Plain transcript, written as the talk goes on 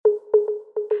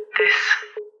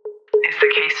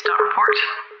thecase.report.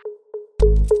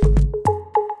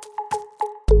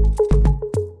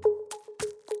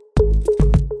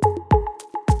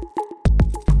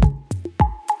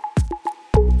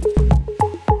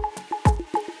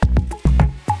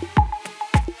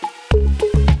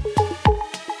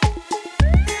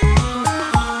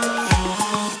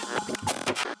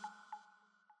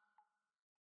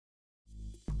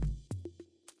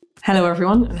 Hello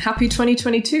everyone and happy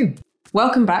 2022.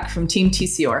 Welcome back from Team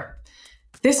TCR.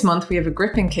 This month we have a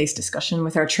gripping case discussion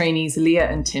with our trainees Leah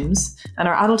and Tims, and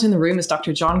our adult in the room is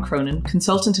Dr. John Cronin,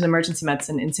 consultant in emergency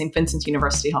medicine in St Vincent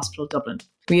University Hospital, Dublin.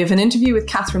 We have an interview with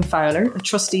Catherine Fowler, a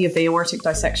trustee of the Aortic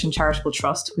Dissection Charitable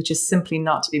Trust, which is simply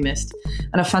not to be missed,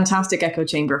 and a fantastic echo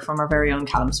chamber from our very own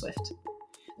Callum Swift.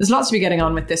 There's lots to be getting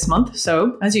on with this month,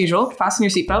 so as usual, fasten your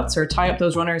seatbelts or tie up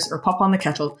those runners or pop on the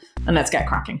kettle and let's get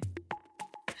cracking.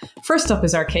 First up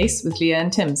is our case with Leah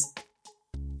and Tims.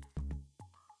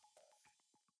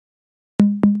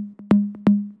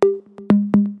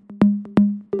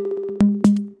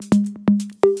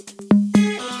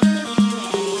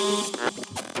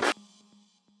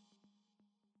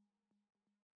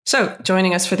 So,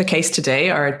 joining us for the case today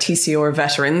are TCR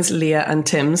veterans, Leah and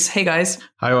Tims. Hey guys.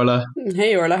 Hi Orla.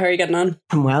 Hey Orla, how are you getting on?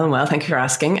 I'm well. Thank you for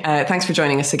asking. Thanks for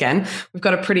joining us again. We've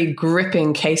got a pretty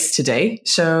gripping case today.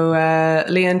 So,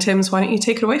 Leah and Tims, why don't you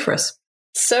take it away for us?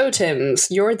 So, Tims,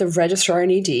 you're the registrar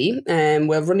in ED, and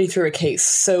we'll run you through a case.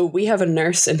 So, we have a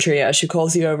nurse in triage who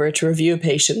calls you over to review a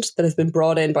patient that has been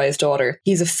brought in by his daughter.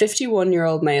 He's a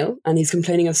 51-year-old male, and he's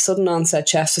complaining of sudden onset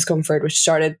chest discomfort, which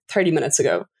started 30 minutes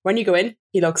ago. When you go in,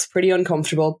 he looks pretty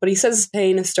uncomfortable, but he says his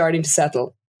pain is starting to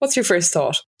settle. What's your first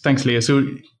thought? Thanks, Leah. So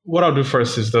what I'll do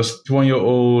first is just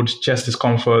 1-year-old chest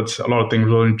discomfort, a lot of things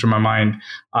rolling through my mind.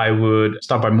 I would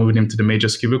start by moving him to the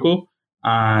major's cubicle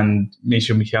and make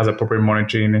sure he has appropriate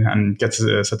monitoring and gets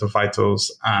a set of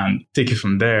vitals and take it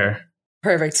from there.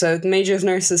 Perfect. So the major's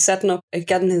nurse is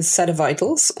getting his set of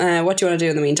vitals. What do you want to do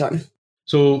in the meantime?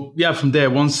 So yeah, from there,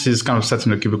 once he's kind of set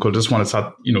in the cubicle, just want to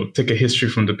start, take a history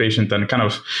from the patient and kind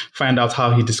of find out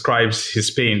how he describes his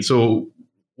pain. So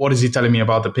what is he telling me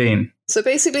about the pain? So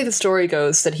basically the story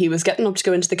goes that he was getting up to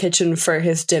go into the kitchen for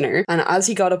his dinner, and as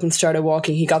he got up and started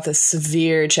walking, he got this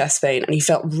severe chest pain and he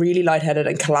felt really lightheaded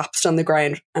and collapsed on the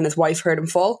ground, and his wife heard him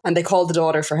fall and they called the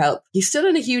daughter for help. He's still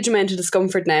in a huge amount of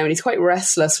discomfort now and he's quite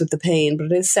restless with the pain, but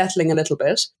it is settling a little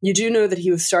bit. You do know that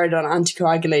he was started on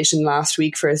anticoagulation last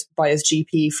week by his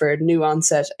GP for new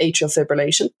onset atrial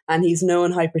fibrillation, and he's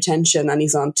known hypertension and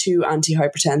he's on 2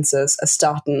 antihypertensives, a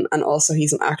statin, and also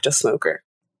he's an active smoker.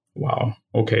 Wow.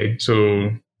 Okay. So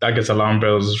that gets alarm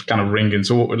bells kind of ringing.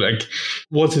 So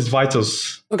what's his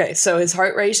vitals? Okay. So his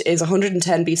heart rate is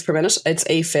 110 beats per minute. It's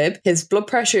AFib. His blood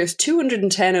pressure is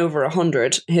 210 over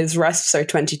 100. His rests are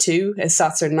 22. His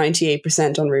sats are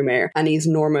 98% on room air, and he's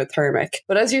normothermic.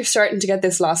 But as you're starting to get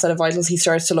this last set of vitals, he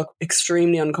starts to look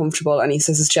extremely uncomfortable, and he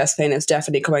says his chest pain is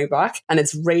definitely coming back and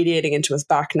it's radiating into his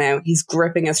back now. He's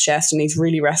gripping his chest and he's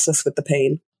really restless with the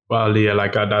pain. Well, Leah,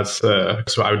 that's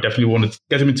so I would definitely want to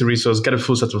get him into resource, get a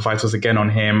full set of vitals again on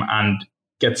him, and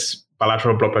get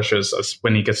bilateral blood pressures as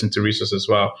when he gets into resource as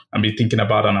well, and be thinking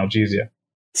about analgesia.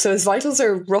 So his vitals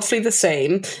are roughly the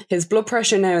same. His blood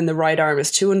pressure now in the right arm is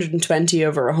 220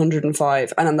 over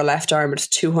 105, and on the left arm it's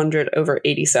 200 over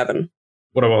 87.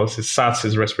 What about his SATs,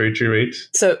 his respiratory rate?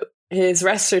 So his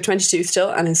rests are 22 still,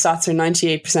 and his sats are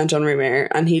 98% on room air,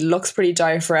 and he looks pretty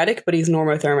diaphoretic, but he's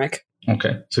normothermic.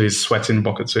 Okay, so he's sweating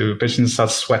buckets. So if the patient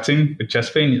starts sweating with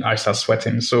chest pain, I start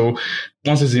sweating. So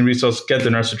once he's in resource, get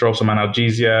the nurse to drop some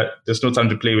analgesia. There's no time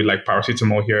to play with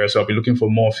paracetamol here. So I'll be looking for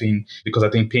morphine because I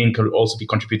think pain could also be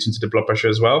contributing to the blood pressure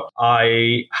as well.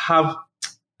 I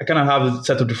kind of have a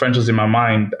set of differentials in my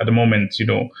mind at the moment,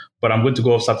 but I'm going to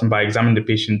go off starting by examining the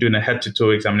patient, doing a head-to-toe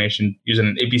examination using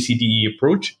an ABCDE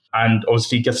approach, and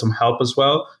obviously get some help as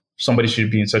well. Somebody should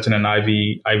be inserting an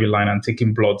IV line and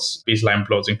taking baseline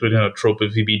bloods, including a trope, a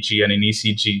VBG, and an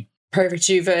ECG. Perfect.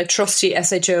 You've a trusty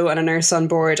SHO and a nurse on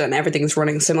board, and everything's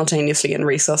running simultaneously in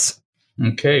resus.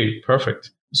 Okay, perfect.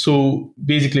 So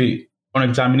basically, on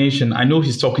examination, I know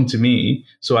he's talking to me,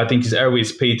 so I think his airway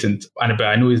is patent, but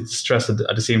I know he's stressed at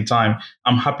the same time.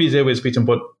 I'm happy his airway is patent,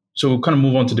 but so we'll kind of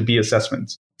move on to the B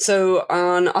assessment. So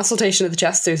on auscultation of the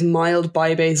chest, there's mild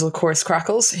bibasal coarse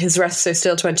crackles. His rests are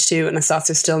still 22 and his sats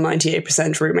are still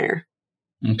 98% room air.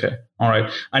 Okay. All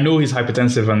right. I know he's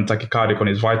hypertensive and tachycardic on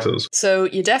his vitals. So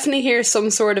you definitely hear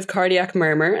some sort of cardiac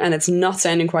murmur, and it's not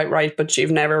sounding quite right, but you've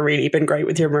never really been great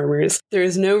with your murmurs. There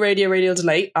is no radial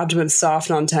delay, abdomen soft,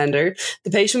 non-tender.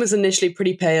 The patient was initially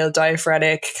pretty pale,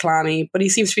 diaphoretic, clammy, but he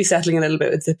seems to be settling a little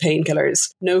bit with the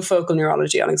painkillers. No focal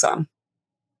neurology on exam.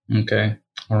 Okay.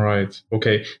 All right.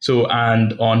 Okay. So,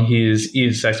 and on his E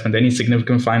assessment, any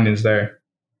significant findings there?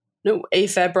 No,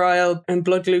 afebrile and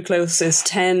blood glucose is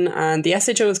 10, and the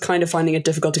SHO is kind of finding it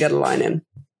difficult to get a line in.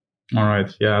 All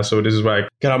right. Yeah. So this is why I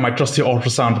get out my trusty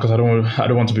ultrasound, because I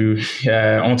don't want to be.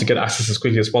 I want to get access as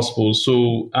quickly as possible.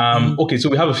 So okay. So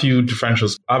we have a few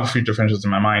differentials. I have a few differentials in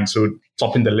my mind. So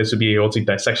topping the list would be aortic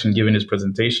dissection, given his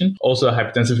presentation. Also a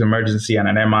hypertensive emergency and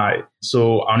an MI.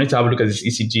 So I'll need to have a look at his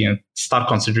ECG and start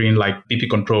considering like BP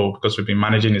control, because we've been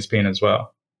managing his pain as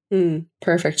well.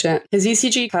 Perfect, yeah. His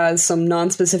ECG has some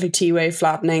non-specific T-wave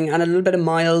flattening and a little bit of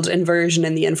mild inversion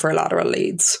in the inferolateral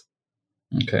leads.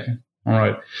 Okay.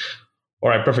 All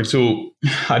right, perfect. So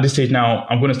at this stage now,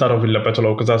 I'm going to start off with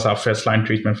labetalol, because that's our first line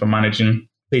treatment for managing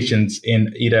patients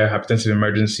in either hypertensive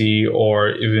emergency or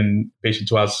even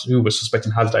patients who we're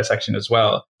suspecting has dissection as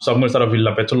well. So I'm going to start off with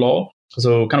labetalol.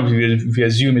 So kind of if you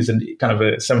assume it's kind of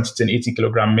a 70 to 80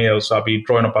 kilogram male, so I'll be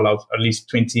drawing up at least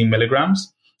 20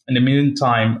 milligrams. In the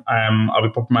meantime, I'll be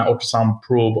popping my ultrasound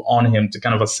probe on him to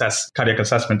kind of assess cardiac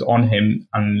assessment on him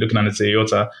and looking at his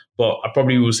aorta. But I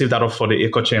probably will save that up for the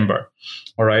echo chamber.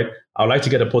 All right. I would like to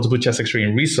get a portable chest X-ray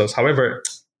in resource. However,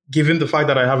 given the fact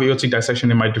that I have aortic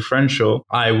dissection in my differential,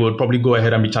 I would probably go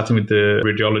ahead and be chatting with the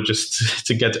radiologist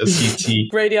to get a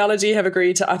CT. Radiology have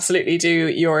agreed to absolutely do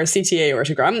your CT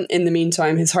aortogram. In the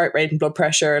meantime, his heart rate and blood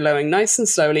pressure are lowering nice and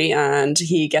slowly, and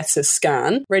he gets his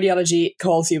scan. Radiology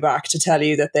calls you back to tell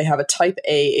you that they have a type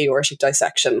A aortic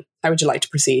dissection. How would you like to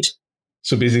proceed?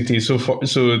 So basically,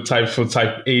 for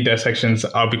type A dissections,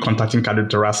 I'll be contacting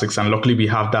cardiothoracics, and luckily we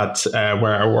have that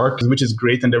where I work, which is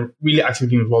great, and they're really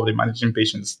actively involved in managing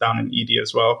patients down in ED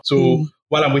as well. So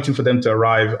while I'm waiting for them to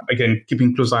arrive, again,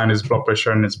 keeping close eye on his blood pressure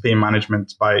and his pain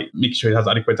management by making sure he has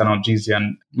adequate analgesia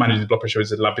and manage his blood pressure with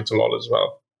labetalol as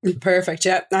well. Perfect,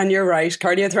 yeah. And you're right.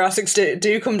 Cardiothoracics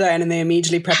do come down and they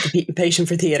immediately prep the patient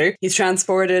for theatre. He's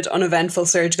transported, uneventful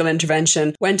surgical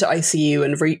intervention, went to ICU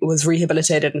and was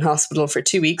rehabilitated in hospital for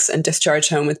 2 weeks and discharged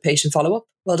home with patient follow-up.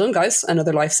 Well done, guys.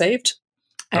 Another life saved.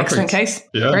 Excellent case.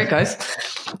 Yeah. Great, guys.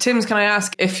 Tims, can I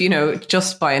ask if,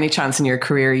 just by any chance in your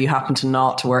career, you happen to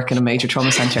not work in a major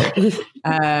trauma centre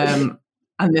and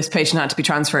this patient had to be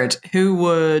transferred, who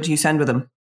would you send with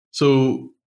him? So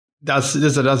that's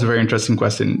a very interesting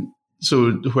question.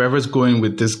 So whoever's going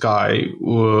with this guy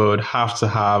would have to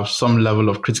have some level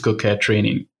of critical care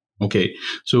training. Okay.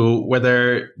 So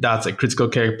whether that's a critical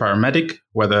care paramedic,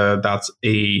 whether that's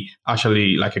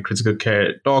actually like a critical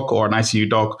care doc or an ICU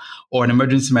doc or an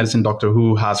emergency medicine doctor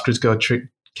who has critical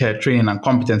care training and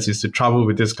competencies to travel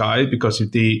with this guy, because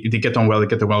if they get on well, they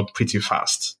get on well pretty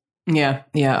fast. Yeah.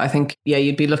 I think,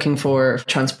 you'd be looking for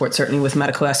transport, certainly with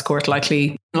medical escort,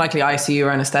 likely ICU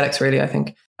or anesthetics, really, I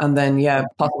think. And then,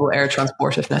 possible air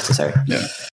transport if necessary. Yeah.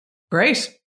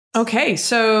 Great. Okay.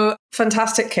 So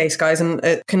fantastic case, guys, and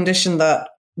a condition that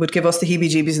would give us the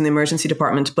heebie-jeebies in the emergency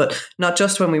department, but not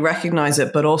just when we recognize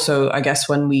it, but also, I guess,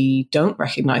 when we don't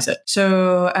recognize it.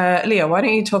 So, Leah, why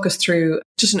don't you talk us through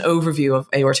just an overview of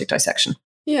aortic dissection?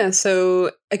 Yeah, so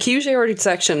acute aortic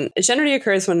dissection, it generally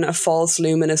occurs when a false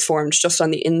lumen is formed just on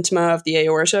the intima of the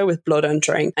aorta with blood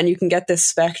entering. And you can get this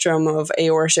spectrum of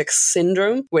aortic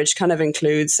syndrome, which kind of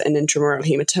includes an intramural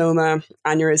hematoma,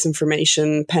 aneurysm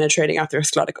formation, penetrating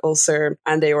atherosclerotic ulcer,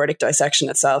 and aortic dissection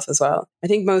itself as well. I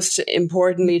think most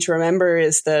importantly to remember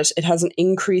is that it has an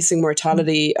increasing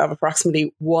mortality of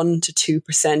approximately 1 to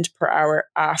 2% per hour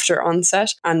after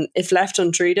onset. And if left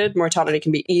untreated, mortality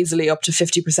can be easily up to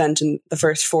 50% in the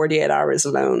first 48 hours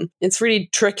alone. It's really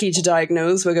tricky to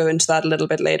diagnose. We'll go into that a little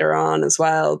bit later on as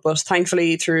well. But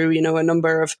thankfully, through, a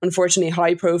number of unfortunately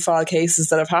high profile cases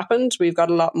that have happened, we've got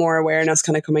a lot more awareness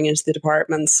kind of coming into the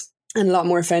departments and a lot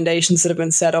more foundations that have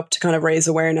been set up to kind of raise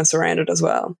awareness around it as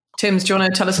well. Tims, do you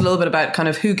want to tell us a little bit about kind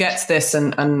of who gets this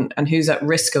and who's at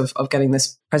risk of getting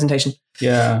this presentation?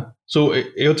 Yeah. So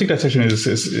aortic dissection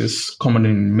is common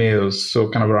in males, so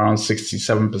kind of around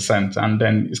 67%. And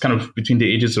then it's kind of between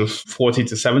the ages of 40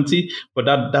 to 70, but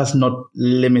that's not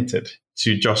limited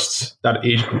to just that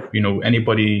age group.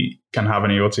 Anybody can have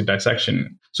an aortic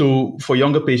dissection. So for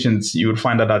younger patients, you would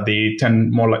find that they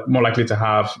tend more likely to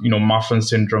have, Marfan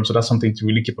syndrome. So that's something to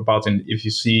really keep about. And if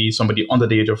you see somebody under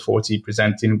the age of 40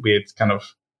 presenting with kind of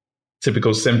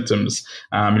typical symptoms,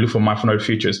 you look for Marfanoid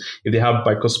features. If they have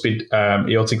bicuspid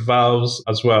aortic valves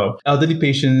as well. Elderly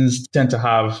patients tend to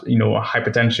have,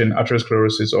 hypertension,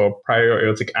 atherosclerosis, or prior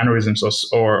aortic aneurysms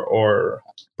or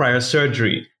prior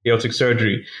surgery, aortic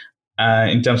surgery,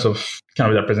 in terms of kind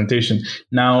of their presentation.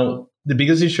 Now, the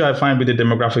biggest issue I find with the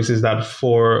demographics is that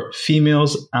for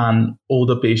females and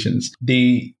older patients,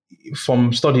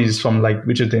 from studies from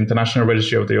which is the International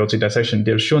Registry of the Aortic Dissection,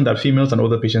 they've shown that females and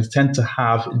older patients tend to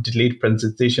have delayed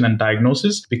presentation and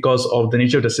diagnosis because of the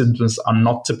nature of the symptoms are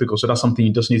not typical. So that's something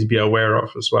you just need to be aware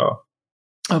of as well.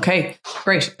 Okay,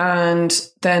 great. And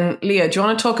then Leah, do you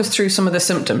want to talk us through some of the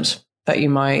symptoms that you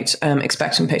might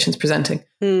expect in patients presenting?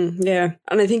 Yeah,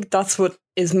 and I think that's what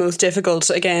is most difficult,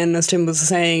 again, as Tim was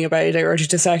saying about aortic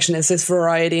dissection, is this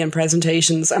variety in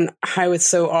presentations and how it's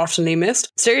so oftenly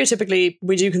missed. Stereotypically,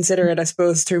 we do consider it, I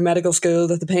suppose, through medical school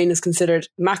that the pain is considered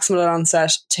maximal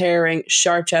onset, tearing,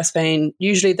 sharp chest pain,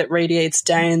 usually that radiates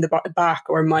down the back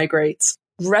or migrates.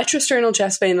 Retrosternal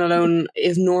chest pain alone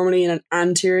is normally in an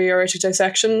anterior aortic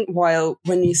dissection, while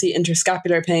when you see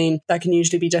interscapular pain, that can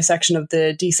usually be dissection of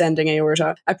the descending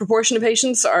aorta. A proportion of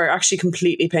patients are actually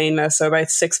completely painless, so about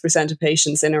 6% of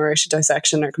patients in aortic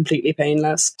dissection are completely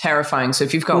painless. Terrifying. So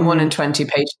if you've got 1 in 20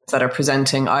 patients that are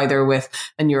presenting either with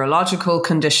a neurological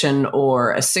condition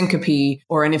or a syncope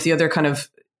or any of the other kind of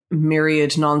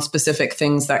myriad non-specific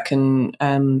things that can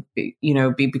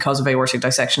be because of aortic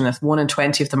dissection, if 1 in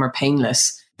 20 of them are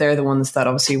painless, they're the ones that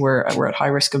obviously we're at high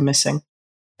risk of missing.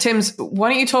 Tims, why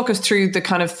don't you talk us through the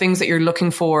kind of things that you're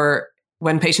looking for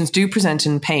when patients do present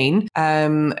in pain?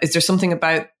 Is there something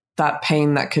about that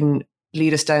pain that can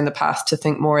lead us down the path to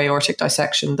think more aortic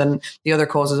dissection than the other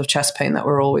causes of chest pain that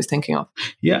we're always thinking of?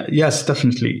 Yes,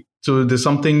 definitely. So there's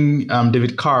something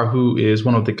David Carr, who is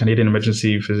one of the Canadian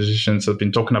emergency physicians, has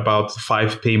been talking about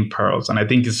 5 pain pearls. And I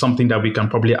think it's something that we can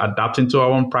probably adapt into our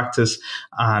own practice.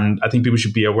 And I think people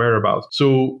should be aware about.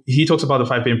 So he talks about the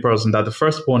 5 pain pearls, and that the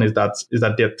first one is that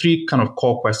there are 3 kind of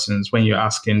core questions when you're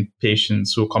asking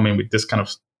patients who come in with this kind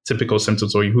of typical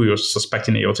symptoms or who you're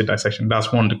suspecting aortic dissection.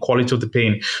 That's one, the quality of the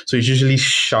pain. So it's usually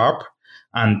sharp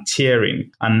and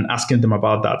tearing, and asking them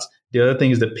about that. The other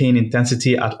thing is the pain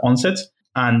intensity at onset.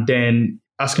 And then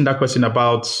asking that question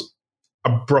about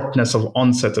abruptness of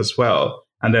onset as well.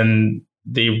 And then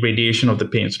the radiation of the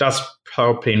pain. So that's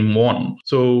pearl pain 1.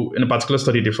 So in a particular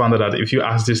study, they found that if you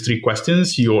ask these 3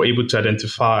 questions, you're able to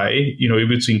identify,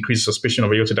 able to increase suspicion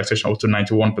of aortic dissection up to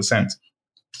 91%.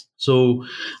 So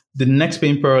the next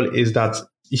pain pearl is that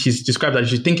he's described that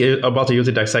you think about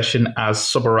aortic dissection as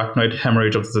subarachnoid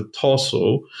hemorrhage of the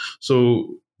torso.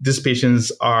 So these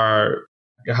patients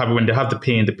when they have the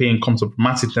pain comes with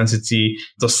mass intensity,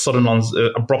 the sudden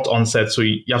abrupt onset. So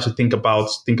you have to think about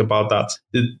that.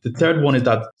 The third one is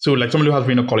that, so like somebody who has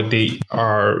renal colic, they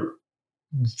are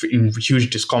in huge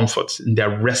discomfort and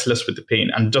they're restless with the pain.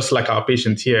 And just like our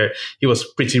patient here, he was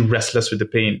pretty restless with the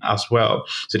pain as well.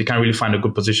 So they can't really find a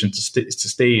good position to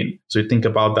stay in. So you think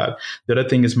about that. The other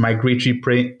thing is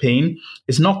migratory pain.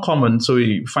 It's not common, so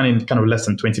you find it kind of less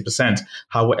than 20%.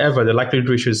 However, the likelihood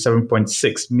ratio is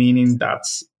 7.6, meaning that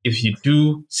if you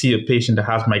do see a patient that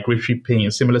has migratory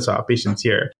pain, similar to our patient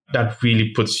here, that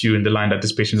really puts you in the line that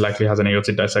this patient likely has an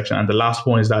aortic dissection. And the last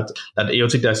one is that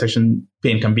aortic dissection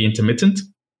pain can be intermittent,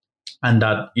 and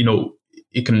that,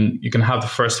 you can have the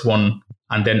first one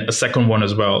and then a second one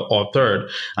as well, or third.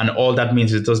 And all that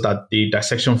means is just that the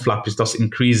dissection flap is just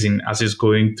increasing as it's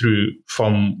going through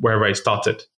from wherever it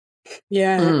started.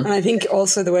 Yeah, and I think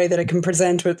also the way that it can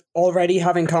present with already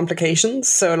having complications.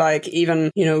 So like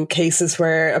even, cases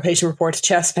where a patient reports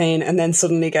chest pain and then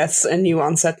suddenly gets a new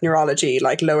onset neurology,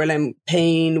 like lower limb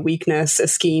pain, weakness,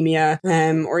 ischemia,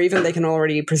 or even they can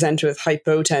already present with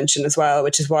hypotension as well,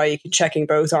 which is why checking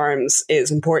both arms is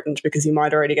important, because you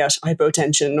might already get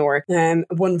hypotension or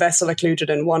one vessel occluded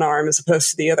in one arm as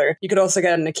opposed to the other. You could also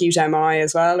get an acute MI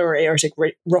as well, or aortic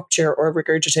rupture or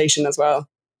regurgitation as well.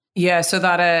 Yeah, so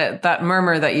that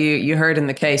murmur that you heard in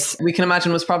the case, we can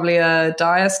imagine was probably a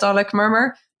diastolic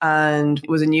murmur and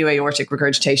was a new aortic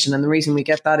regurgitation. And the reason we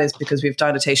get that is because we have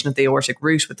dilatation of the aortic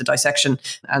root with the dissection.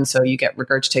 And so you get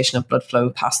regurgitation of blood flow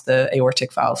past the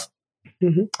aortic valve.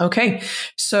 Mm-hmm. Okay,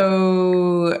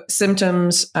 so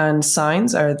symptoms and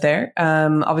signs are there.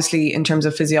 Obviously, in terms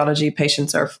of physiology,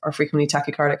 patients are frequently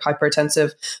tachycardic,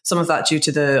 hypertensive, some of that due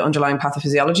to the underlying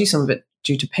pathophysiology, some of it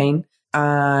due to pain.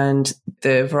 And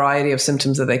the variety of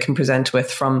symptoms that they can present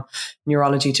with, from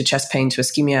neurology to chest pain to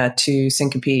ischemia to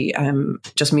syncope,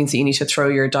 just means that you need to throw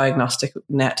your diagnostic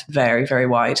net very, very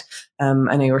wide.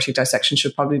 An aortic dissection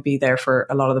should probably be there for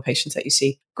a lot of the patients that you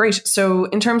see. Great. So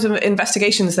in terms of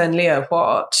investigations then, Leah,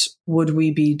 what would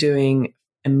we be doing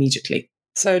immediately?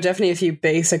 So definitely a few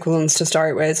basic ones to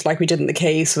start with, like we did in the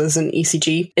case, was an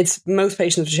ECG. It's most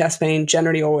patients with chest pain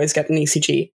generally always get an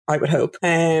ECG. I would hope.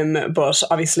 But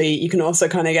obviously you can also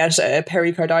kind of get a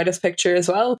pericarditis picture as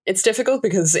well. It's difficult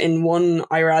because in one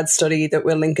IRAD study that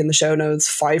we'll link in the show notes,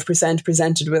 5%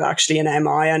 presented with actually an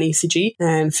MI on ECG,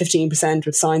 and 15%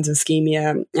 with signs of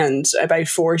ischemia, and about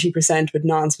 40% with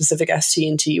non-specific ST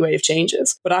and T wave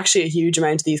changes. But actually a huge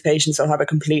amount of these patients will have a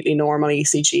completely normal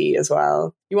ECG as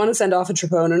well. You want to send off a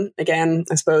troponin, again,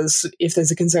 I suppose, if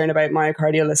there's a concern about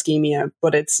myocardial ischemia,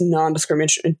 but it's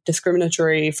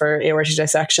non-discriminatory for aortic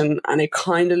dissection, and it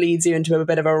kind of leads you into a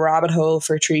bit of a rabbit hole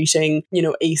for treating,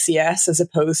 ACS as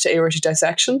opposed to aortic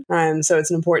dissection. So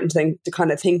it's an important thing to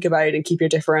kind of think about and keep your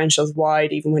differentials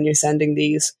wide, even when you're sending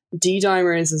these.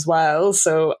 D-dimers as well.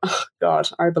 So,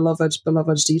 our beloved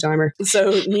D-dimer.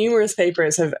 So numerous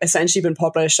papers have essentially been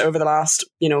published over the last,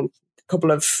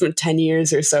 couple of 10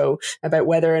 years or so about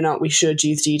whether or not we should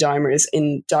use D-dimers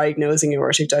in diagnosing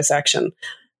aortic dissection.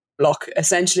 Look,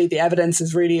 essentially the evidence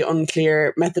is really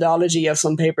unclear. Methodology of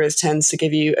some papers tends to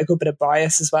give you a good bit of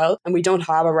bias as well. And we don't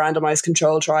have a randomized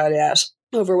control trial yet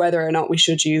over whether or not we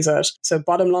should use it. So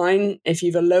bottom line, if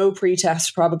you have a low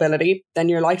pre-test probability, then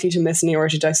you're likely to miss an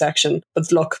aortic dissection.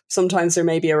 But look, sometimes there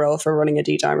may be a role for running a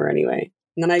D-dimer anyway.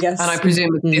 And then I guess... And I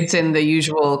presume it's in the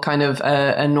usual kind of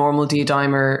a normal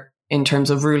D-dimer in terms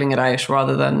of ruling it out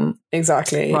rather than a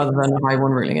high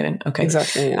one ruling it in. Okay.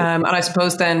 Exactly. Yeah. And I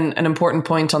suppose then an important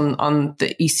point on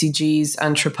the ECGs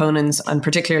and troponins, and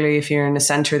particularly if you're in a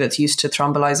centre that's used to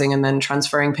thrombolizing and then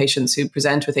transferring patients who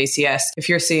present with ACS, if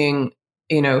you're seeing,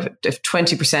 if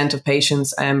 20% of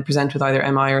patients present with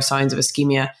either MI or signs of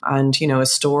ischemia and, a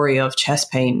story of chest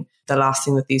pain, the last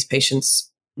thing that these patients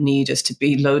need is to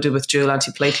be loaded with dual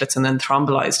antiplatelets and then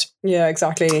thrombolized. Yeah,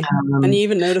 exactly. And you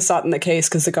even notice that in the case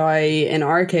because the guy in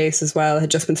our case as well had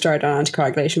just been started on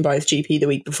anticoagulation by his GP the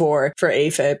week before for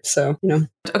AFib. So,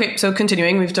 Okay, so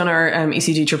continuing, we've done our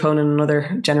ECG, troponin and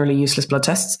other generally useless blood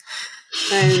tests.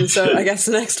 So I guess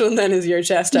the next one then is your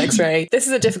chest x-ray. This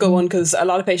is a difficult one because a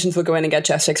lot of patients will go in and get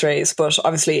chest x-rays, but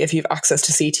obviously if you have access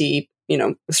to CT,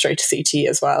 straight to CT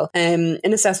as well. In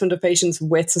assessment of patients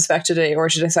with suspected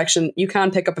aortic dissection, you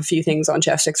can pick up a few things on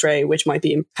chest x-ray which might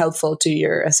be helpful to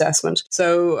your assessment.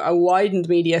 So a widened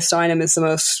mediastinum is the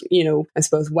most, I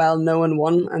suppose, well-known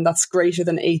one, and that's greater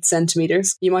than 8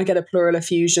 centimeters. You might get a pleural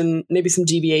effusion, maybe some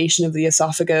deviation of the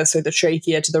esophagus or the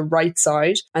trachea to the right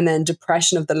side, and then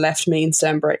depression of the left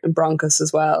mainstem bronchus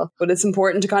as well. But it's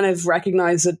important to kind of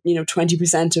recognize that,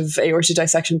 20% of aortic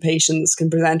dissection patients can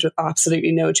present with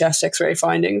absolutely no chest x-ray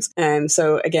findings.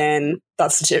 So again,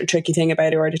 that's the tricky thing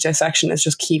about aortic dissection, is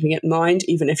just keeping it in mind,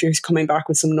 even if you're coming back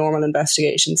with some normal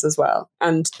investigations as well.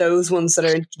 And those ones that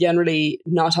are generally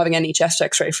not having any chest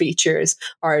x-ray features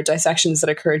are dissections that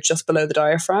occurred just below the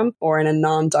diaphragm or in a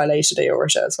non-dilated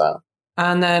aorta as well.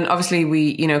 And then obviously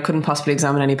we, couldn't possibly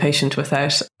examine any patient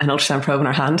without an ultrasound probe in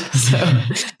our hand. So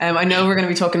I know we're going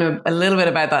to be talking a little bit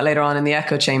about that later on in the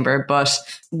echo chamber, but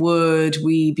would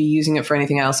we be using it for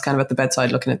anything else kind of at the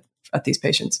bedside looking at these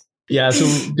patients? Yeah,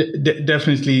 so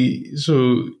definitely.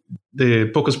 So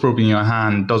the POCUS probe in your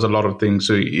hand does a lot of things.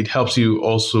 So it helps you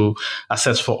also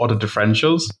assess for other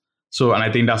differentials. So, and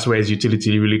I think that's where its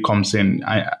utility really comes in.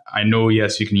 I know,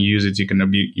 yes, you can use it.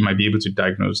 You might be able to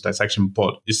diagnose dissection,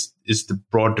 but it's the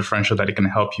broad differential that it can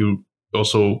help you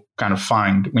also kind of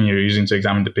find when you're using to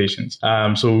examine the patients.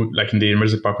 So like in the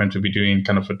emergency department, we'll be doing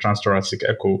kind of a transthoracic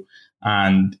echo,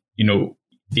 and,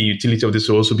 the utility of this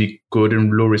will also be good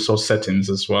in low resource settings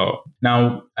as well.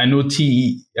 Now, I know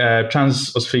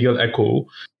transesophageal echo,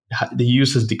 the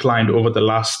use has declined over the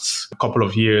last couple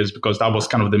of years because that was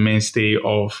kind of the mainstay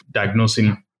of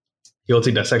diagnosing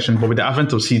aortic dissection. But with the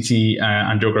advent of CT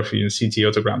angiography and CT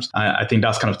aortograms, I think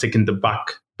that's kind of taken the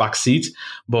back seat.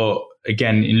 But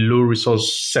again, in low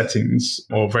resource settings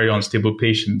or very unstable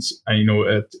patients,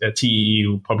 a TEE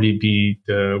will probably be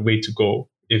the way to go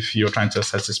if you're trying to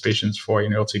assess these patients for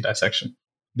an aortic dissection.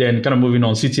 Then kind of moving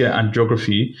on, CT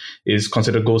angiography is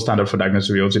considered gold standard for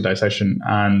diagnosing aortic dissection.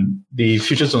 And the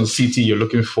features on CT you're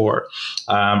looking for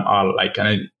are like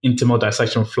an intimal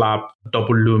dissection flap,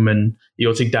 double lumen,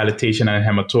 aortic dilatation and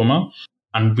hematoma,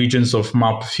 and regions of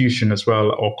malperfusion as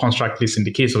well, or construct in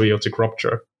the case of aortic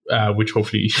rupture, which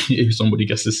hopefully somebody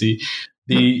gets to see.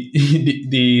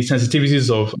 The sensitivities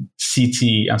of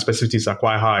CT and specificities are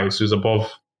quite high, so it's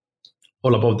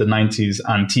all above the 90s,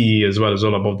 and TE as well is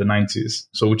all above the 90s,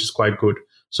 so which is quite good.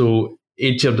 So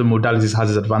each of the modalities has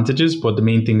its advantages, but the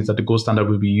main thing is that the gold standard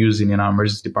we'll be using in our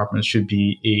emergency department should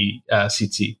be a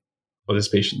CT for these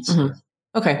patients. Mm-hmm.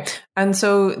 Okay. And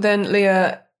so then,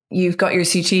 Leah, you've got your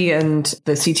CT and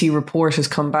the CT report has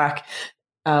come back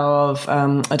of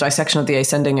a dissection of the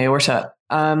ascending aorta.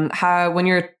 When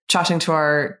you're chatting to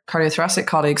our cardiothoracic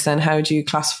colleagues, then how do you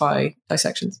classify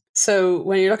dissections? So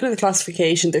when you're looking at the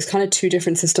classification, there's kind of two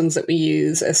different systems that we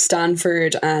use, a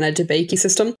Stanford and a DeBakey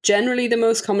system. Generally, the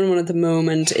most common one at the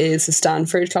moment is the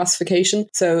Stanford classification.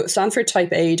 So Stanford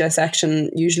type A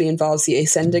dissection usually involves the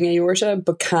ascending aorta,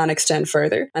 but can extend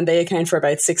further. And they account for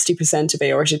about 60% of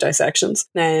aortic dissections.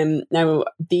 Now,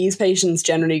 these patients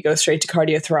generally go straight to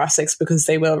cardiothoracics because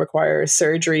they will require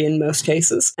surgery in most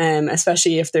cases,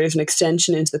 especially if there's an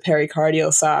extension into the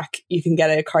pericardial sac. You can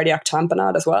get a cardiac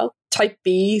tamponade as well. Type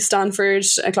B Stanford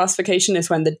classification is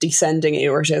when the descending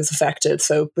aorta is affected,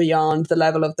 so beyond the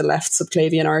level of the left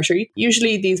subclavian artery.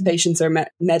 Usually these patients are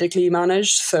medically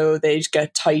managed, so they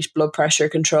get tight blood pressure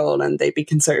control and they'd be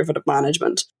conservative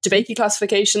management. DeBakey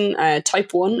classification,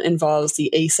 type 1 involves the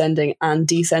ascending and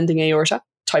descending aorta.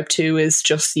 Type 2 is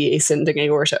just the ascending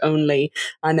aorta only,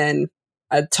 and then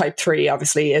type 3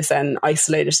 obviously is then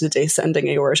isolated to the descending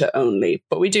aorta only,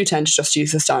 but we do tend to just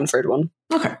use the Stanford one.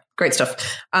 Okay, great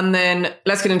stuff. And then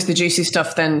let's get into the juicy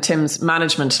stuff then, Tim's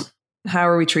management. How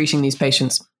are we treating these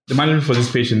patients? The management for these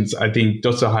patients, I think,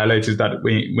 just to highlight is that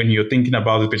when you're thinking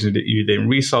about the patient, they're in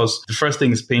resource, the first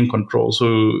thing is pain control.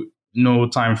 So no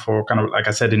time for kind of, like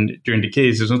I said, during the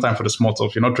case, there's no time for the small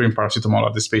stuff. You're not throwing paracetamol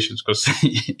at these patients because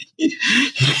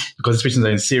these patients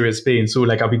are in serious pain. So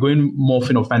like I'll be going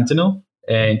morphine or fentanyl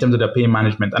in terms of the pain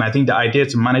management. And I think the idea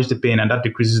is to manage the pain, and that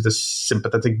decreases the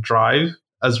sympathetic drive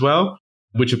as well,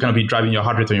 which will kind of be driving your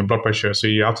heart rate and your blood pressure. So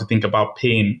you have to think about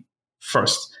pain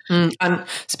first. And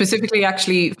specifically,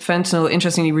 actually, fentanyl,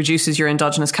 interestingly, reduces your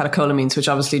endogenous catecholamines, which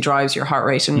obviously drives your heart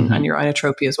rate and your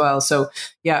inotropy as well. So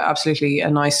yeah, absolutely, a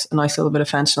nice little bit of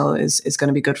fentanyl is going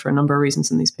to be good for a number of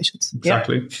reasons in these patients.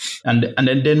 Exactly. Yeah.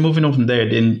 And then moving on from there,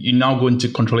 then you now go into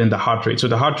controlling the heart rate. So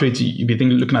the heart rate, you'll be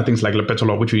looking at things like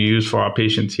labetalol, which we use for our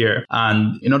patients here.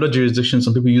 And in other jurisdictions,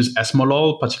 some people use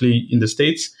esmolol, particularly in the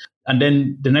States. And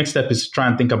then the next step is to try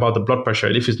and think about the blood pressure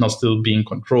if it's not still being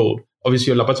controlled.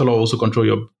 Obviously, your labetalol also control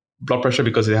your blood pressure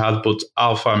because it has both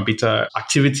alpha and beta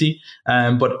activity.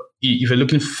 But if you're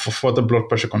looking for further blood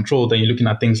pressure control, then you're looking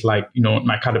at things like,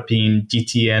 nicardipine,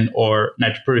 GTN, or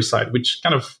nitroprusside, which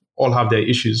kind of all have their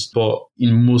issues. But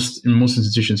in most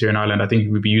institutions here in Ireland, I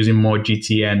think we'll be using more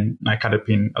GTN,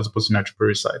 nicardipine, as opposed to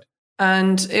nitroprusside.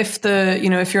 And if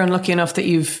you're unlucky enough that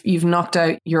you've knocked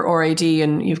out your RAD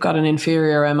and you've got an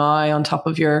inferior MI on top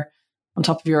of your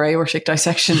aortic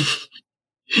dissection.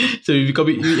 So if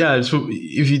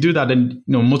you do that, then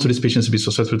most of these patients will be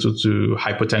susceptible to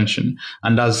hypotension,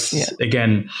 and that's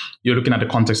again, you're looking at the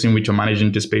context in which you're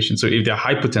managing this patient. So if they're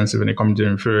hypotensive and they come to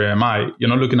inferior MI, you're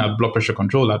not looking at blood pressure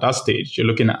control at that stage. You're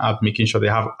looking at making sure they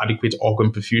have adequate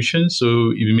organ perfusion.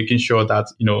 So you're making sure that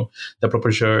the blood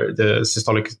pressure, the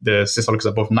systolic is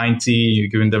above 90. You're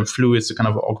giving them fluids to kind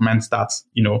of augment that,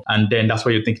 and then that's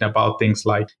why you're thinking about things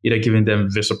like either giving them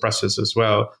vasopressors as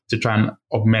well to try and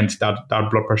augment that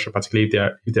blood pressure, particularly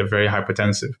if they're very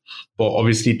hypertensive. But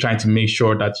obviously trying to make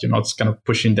sure that you're not kind of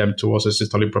pushing them towards a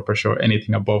systolic blood pressure or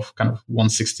anything above kind of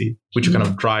 160, which will kind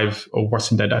of drive or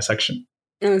worsen their dissection.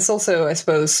 And it's also, I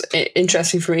suppose,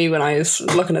 interesting for me when I was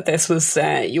looking at this was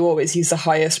you always use the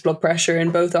highest blood pressure in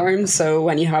both arms. So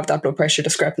when you have that blood pressure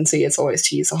discrepancy, it's always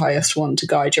to use the highest one to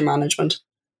guide your management.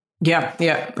 Yeah,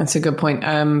 that's a good point,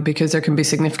 because there can be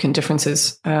significant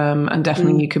differences, and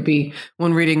definitely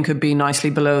one reading could be nicely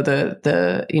below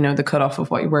the cutoff of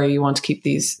where you want to keep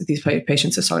these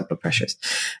patients' systolic blood pressures.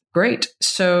 Great.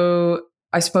 So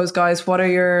I suppose, guys, what are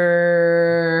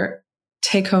your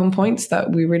take-home points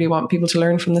that we really want people to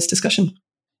learn from this discussion?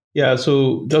 Yeah,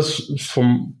 so just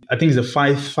I think the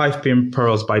five pain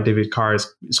pearls by David Carr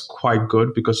is quite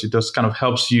good because it just kind of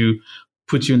helps you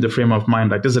put you in the frame of mind,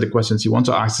 like these are the questions you want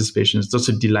to ask these patients, just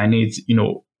to delineate,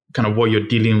 kind of what you're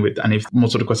dealing with. And if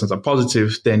most of the questions are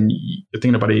positive, then you're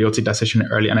thinking about the aortic dissection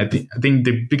early. And I think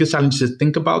the biggest challenge is to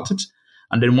think about it.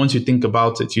 And then once you think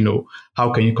about it,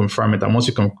 how can you confirm it? And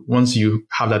once you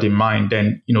have that in mind,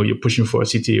 then, you're pushing for a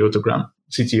CT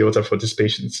aorta for these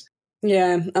patients.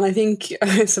 Yeah, and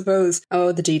I suppose,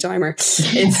 the D-dimer,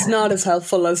 it's not as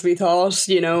helpful as we thought,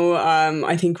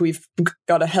 I think we've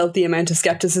got a healthy amount of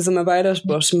skepticism about it,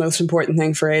 but the most important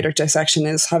thing for aortic dissection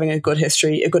is having a good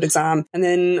history, a good exam. And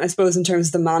then I suppose in terms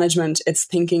of the management, it's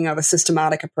thinking of a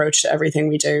systematic approach to everything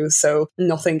we do, so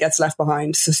nothing gets left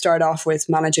behind. So start off with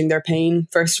managing their pain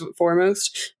first and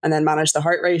foremost, and then manage the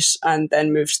heart rate, and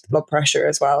then move to the blood pressure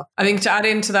as well. I think to add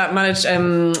into that, manage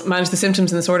the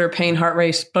symptoms in this order: pain, heart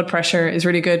rate, blood pressure is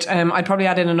really good. I'd probably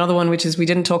add in another one, which is we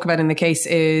didn't talk about in the case,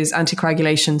 is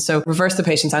anticoagulation. So reverse the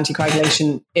patient's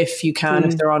anticoagulation if you can,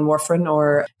 if they're on warfarin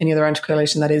or any other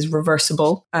anticoagulation that is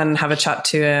reversible, and have a chat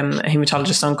to a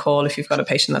hematologist on call if you've got a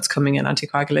patient that's coming in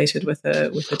anticoagulated with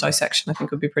a dissection. I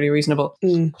think would be pretty reasonable.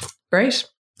 Great.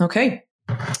 Okay.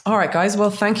 All right, guys.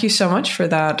 Well, thank you so much for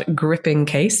that gripping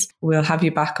case. We'll have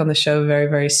you back on the show very,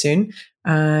 very soon.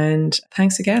 And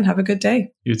thanks again. Have a good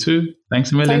day. You too.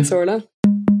 Thanks a million. Thanks, Orla.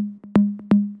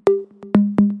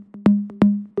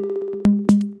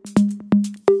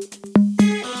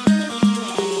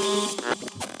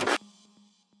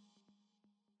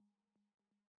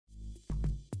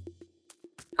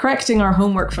 Correcting our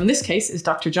homework from this case is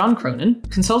Dr. John Cronin,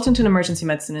 consultant in emergency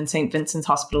medicine in St. Vincent's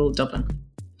Hospital, Dublin.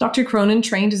 Dr. Cronin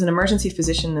trained as an emergency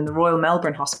physician in the Royal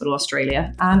Melbourne Hospital,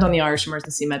 Australia, and on the Irish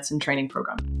Emergency Medicine Training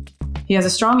Programme. He has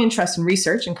a strong interest in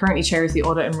research and currently chairs the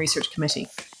Audit and Research Committee.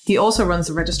 He also runs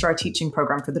the Registrar Teaching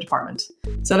Programme for the department.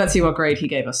 So let's see what grade he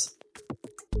gave us.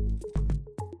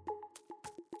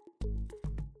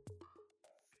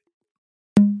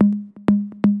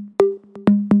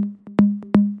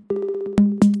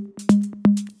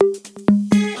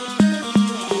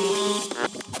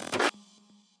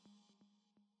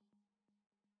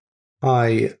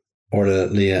 Hi, Orla,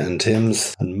 Leah and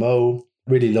Tim's and Mo.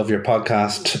 Really love your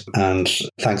podcast, and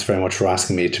thanks very much for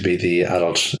asking me to be the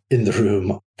adult in the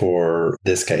room for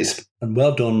this case. And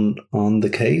well done on the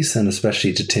case, and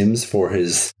especially to Tim's for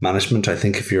his management. I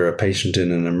think if you're a patient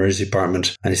in an emergency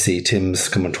department and you see Tim's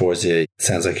coming towards you, it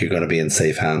sounds like you're going to be in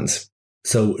safe hands.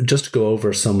 So just to go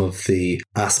over some of the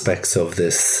aspects of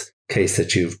this case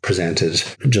that you've presented,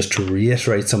 just to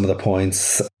reiterate some of the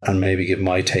points and maybe give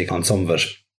my take on some of it.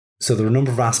 So there are a number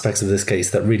of aspects of this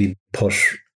case that really put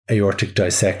aortic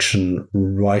dissection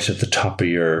right at the top of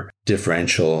your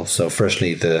differential. So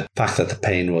firstly, the fact that the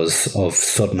pain was of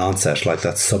sudden onset, like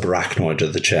that subarachnoid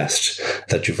of the chest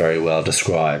that you very well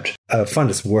described. I find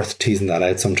it's worth teasing that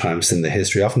out sometimes in the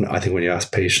history. Often, I think when you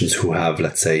ask patients who have,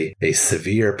 let's say, a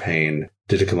severe pain,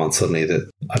 did it come on suddenly, that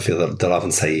I feel that they'll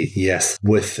often say yes.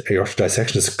 With aortic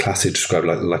dissection, it's classically described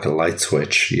like a light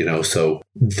switch, so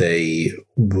they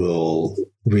will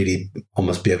really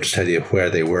almost be able to tell you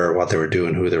where they were, what they were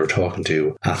doing, who they were talking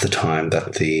to at the time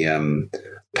that the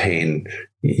pain,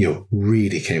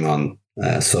 really came on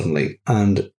suddenly.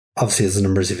 And obviously, as an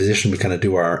emergency physician, we kind of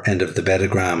do our end of the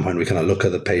bedogram when we kind of look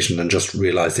at the patient and just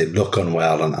realize they look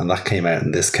unwell. And that came out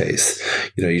in this case.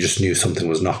 You just knew something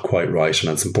was not quite right.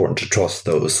 And it's important to trust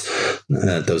those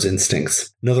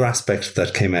instincts. Another aspect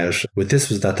that came out with this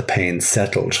was that the pain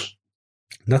settled.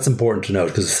 And that's important to note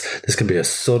because this can be a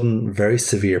sudden, very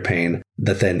severe pain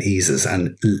that then eases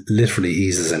and literally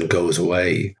eases and goes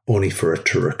away, only for it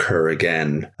to recur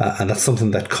again. And that's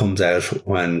something that comes out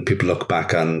when people look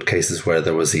back on cases where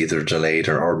there was either delayed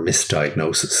or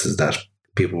misdiagnosis, is that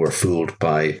people were fooled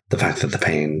by the fact that the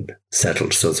pain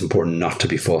settled. So it's important not to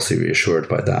be falsely reassured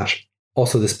by that.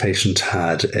 Also, this patient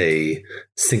had a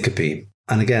syncope.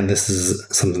 And again, this is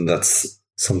something that's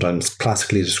sometimes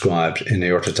classically described in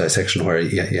aortic dissection, where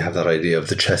you have that idea of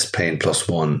the chest pain plus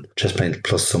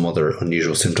some other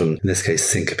unusual symptom, in this case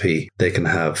syncope. They can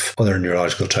have other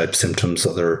neurological type symptoms,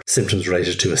 other symptoms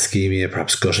related to ischemia,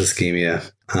 perhaps gut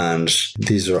ischemia, and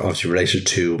these are obviously related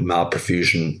to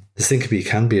malperfusion. The syncope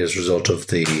can be as a result of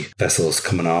the vessels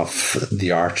coming off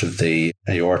the arch of the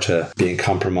aorta being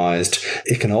compromised.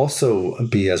 It can also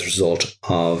be as a result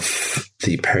of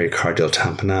the pericardial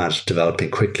tamponade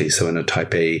developing quickly. So in a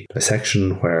type A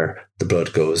dissection where the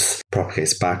blood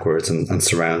propagates backwards and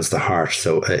surrounds the heart.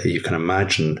 So you can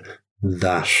imagine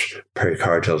that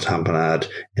pericardial tamponade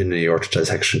in an aortic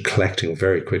dissection collecting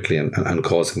very quickly and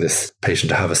causing this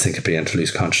patient to have a syncope and to lose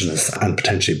consciousness and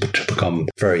potentially to become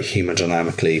very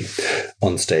hemodynamically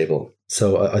unstable.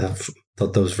 So I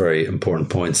thought those were very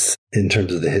important points in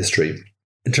terms of the history.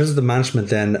 In terms of the management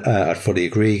then, I fully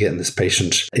agree, getting this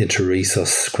patient into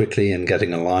resus quickly and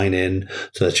getting a line in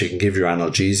so that you can give your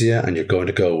analgesia, and you're going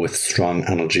to go with strong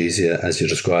analgesia as you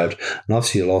described. And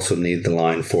obviously you'll also need the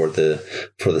line for the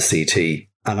CT.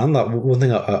 And on that, one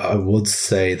thing I would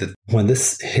say that when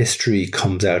this history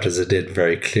comes out as it did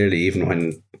very clearly, even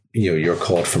when you're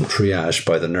called from triage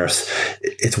by the nurse,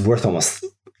 it's worth almost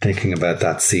thinking about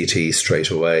that CT straight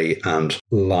away and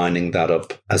lining that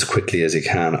up as quickly as you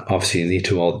can. Obviously, you need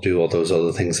to do all those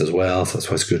other things as well, so that's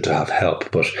why it's good to have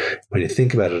help. But when you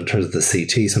think about it in terms of the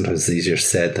CT, sometimes it's easier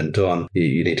said than done.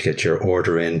 You need to get your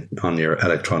order in on your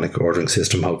electronic ordering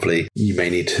system, hopefully. You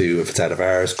may need to, if it's out of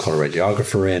hours, call a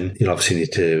radiographer in. You'll obviously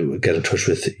need to get in touch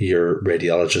with your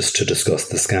radiologist to discuss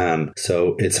the scan.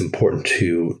 So it's important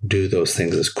to do those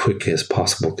things as quickly as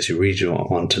possible because you really don't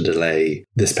want to delay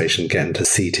this patient getting to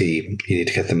CT. You need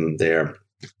to get them there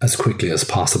as quickly as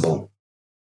possible.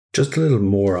 Just a little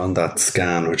more on that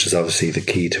scan, which is obviously the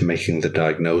key to making the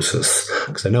diagnosis.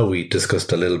 Because I know we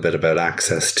discussed a little bit about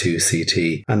access to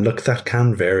CT. And look, that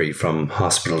can vary from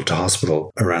hospital to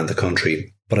hospital around the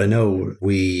country. But I know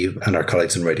we and our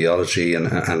colleagues in radiology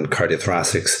and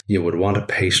cardiothoracics, you would want a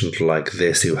patient like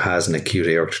this who has an acute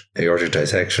aortic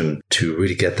dissection to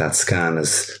really get that scan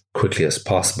as quickly as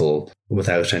possible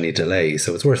without any delay.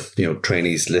 So it's worth,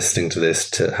 trainees listening to this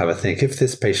to have a think. If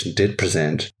this patient did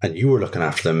present and you were looking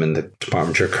after them in the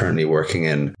department you're currently working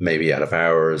in, maybe out of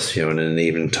hours, in an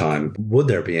evening time, would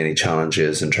there be any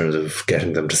challenges in terms of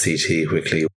getting them to CT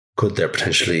quickly?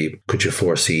 Could you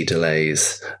foresee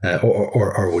delays,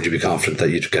 or would you be confident that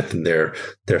you'd get them there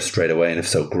straight away? And if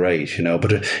so, great,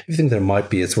 But if you think there might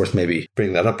be, it's worth maybe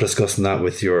bringing that up, discussing that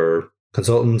with your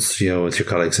consultants, with your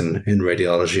colleagues in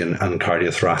radiology and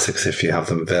cardiothoracics if you have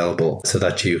them available, so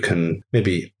that you can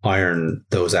maybe iron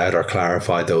those out or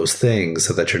clarify those things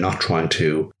so that you're not trying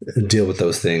to deal with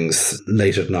those things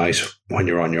late at night when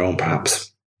you're on your own, perhaps.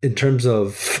 In terms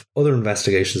of other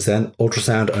investigations then,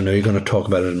 ultrasound, I know you're going to talk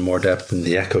about it in more depth in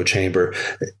the echo chamber.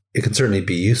 It can certainly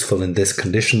be useful in this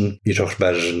condition. You talked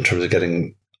about it in terms of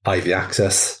getting IV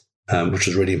access, which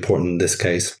is really important in this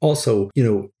case. Also,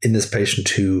 in this patient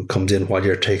who comes in while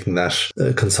you're taking that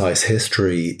concise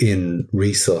history in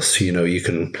resus, you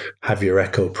can have your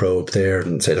echo probe there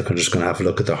and say, look, I'm just going to have a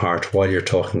look at the heart while you're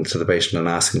talking to the patient and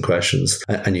asking questions.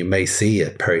 And you may see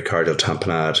a pericardial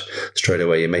tamponade straight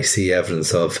away. You may see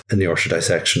evidence of an aortic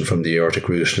dissection from the aortic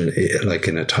root, like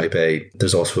in a type A.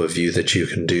 There's also a view that you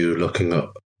can do looking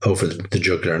up over the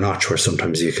jugular notch, where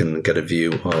sometimes you can get a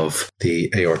view of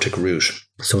the aortic root.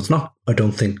 So it's not, I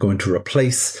don't think, going to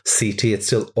replace CT. It's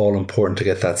still all important to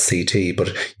get that CT.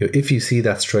 But if you see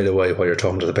that straight away while you're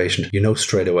talking to the patient,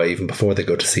 straight away, even before they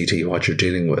go to CT, what you're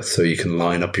dealing with. So you can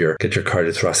line up get your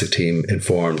cardiothoracic team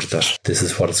informed that this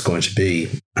is what it's going to be,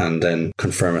 and then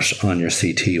confirm it on your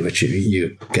CT, which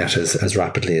you get as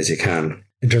rapidly as you can.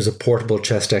 In terms of portable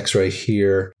chest x-ray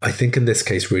here, I think in this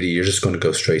case, really, you're just going to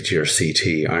go straight to your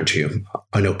CT, aren't you?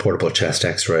 I know portable chest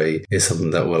x-ray is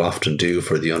something that we'll often do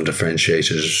for the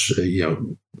undifferentiated,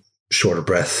 short of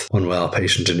breath, unwell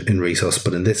patient in resus.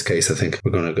 But in this case, I think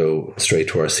we're going to go straight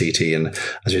to our CT. And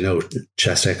as you know,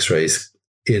 chest x-rays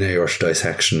in aortic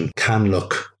dissection can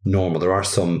look normal. There are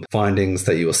some findings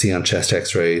that you will see on chest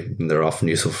x-ray, and they're often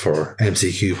useful for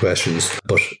MCQ questions,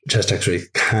 but chest x-ray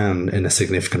can, in a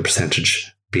significant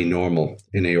percentage, be normal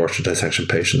in aortic dissection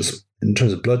patients. In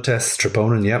terms of blood tests,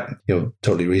 troponin,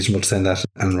 totally reasonable to send that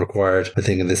and required. I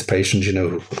think in this patient,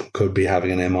 who could be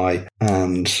having an MI.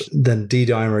 And then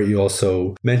D-dimer, you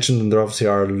also mentioned, and there obviously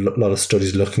are a lot of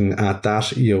studies looking at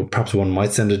that. Perhaps one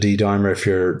might send a D-dimer if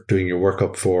you're doing your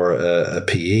workup for a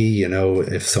PE.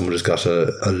 If someone has got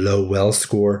a low well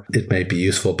score, it may be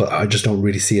useful, but I just don't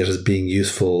really see it as being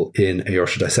useful in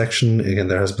aortic dissection. Again,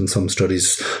 there has been some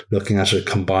studies looking at it,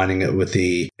 combining it with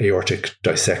the aortic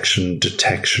dissection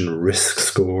detection risk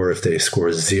score. If they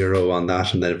score 0 on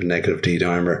that and then have a negative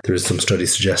D-dimer, there is some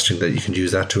studies suggesting that you can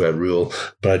use that to outrule,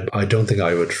 but I don't think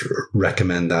I would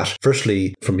recommend that.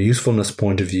 Firstly, from a usefulness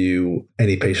point of view,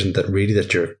 any patient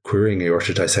that you're querying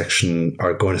aortic dissection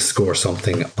are going to score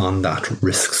something on that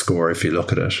risk score if you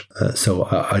look at it. So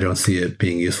I don't see it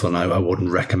being useful, and I wouldn't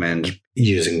recommend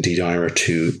using D-dimer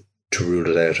to rule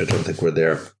it out. I don't think we're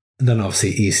there. And then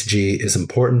obviously ECG is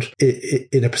important.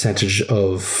 In a percentage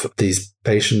of these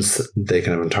patients, they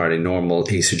can have entirely normal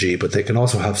ECG, but they can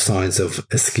also have signs of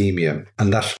ischemia.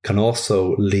 And that can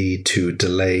also lead to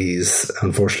delays,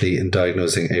 unfortunately, in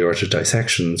diagnosing aortic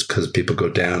dissections, because people go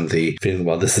down the feeling,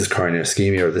 well, this is coronary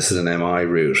ischemia or this is an MI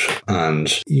route.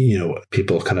 And,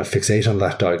 people kind of fixate on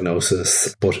that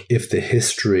diagnosis. But if the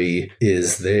history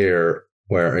is there,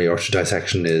 where aortic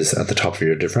dissection is at the top of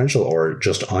your differential or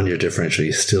just on your differential,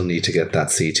 you still need to get that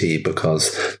CT,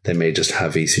 because they may just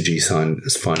have ECG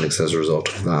findings as a result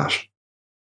of that.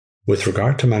 With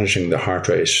regard to managing the heart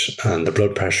rate and the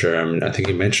blood pressure, I think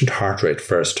you mentioned heart rate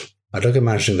first. I'd look at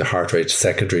managing the heart rate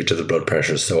secondary to the blood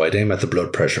pressure. So I'd aim at the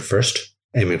blood pressure first,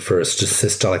 aiming for a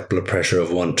systolic blood pressure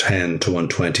of 110 to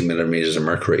 120 millimeters of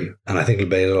mercury. And I think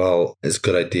labetalol is a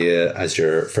good idea as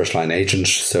your first line agent.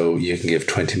 So you can give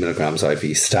 20 milligrams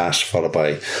IV stat, followed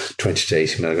by 20 to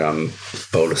 80 milligram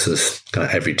boluses kind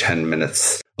of every 10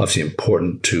 minutes. Obviously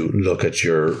important to look at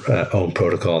your own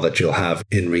protocol that you'll have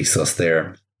in resus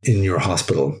there in your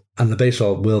hospital. And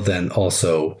labetalol will then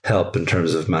also help in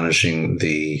terms of managing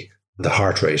the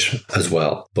heart rate as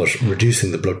well. But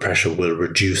reducing the blood pressure will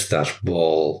reduce that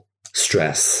wall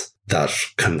stress that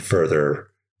can further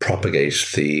propagate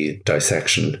the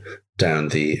dissection down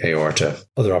the aorta.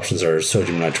 Other options are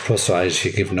sodium nitroprusside.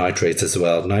 You give nitrates as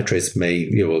well. Nitrates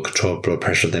will control blood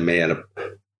pressure. They may end up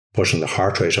pushing the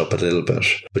heart rate up a little bit.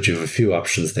 But you have a few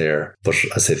options there. But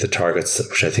I say the targets,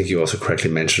 which I think you also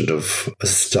correctly mentioned, of a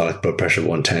systolic blood pressure of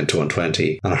 110 to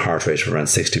 120 and a heart rate of around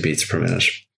 60 beats per minute.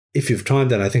 If you have time,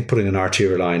 then I think putting an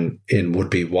arterial line in would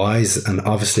be wise. And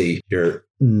obviously your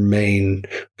main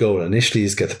goal initially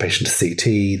is get the patient to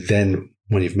CT. Then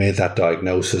when you've made that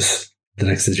diagnosis, the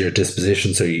next is your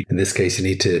disposition. So in this case, you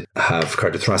need to have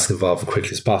cardiothoracic involved as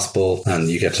quickly as possible, and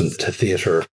you get them to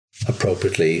theatre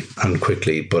appropriately and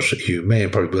quickly. But you may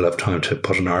and probably will have time to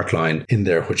put an art line in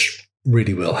there, which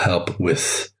really will help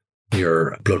with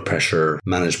your blood pressure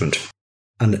management.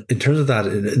 And in terms of that,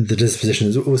 the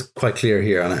disposition was quite clear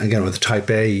here. And again, with type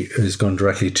A, is going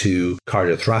directly to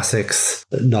cardiothoracics.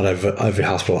 Not every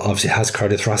hospital obviously has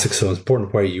cardiothoracics, so it's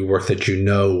important where you work that you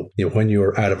know when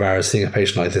you're out of hours seeing a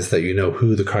patient like this, that you know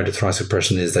who the cardiothoracic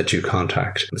person is that you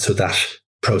contact. So that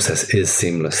process is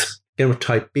seamless. Again, with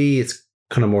type B, it's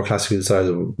kind of more classically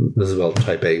decided as well.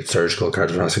 Type A, surgical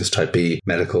cardiothoracics; type B,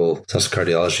 medical, such as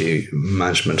cardiology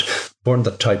management. Important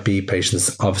that type B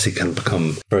patients obviously can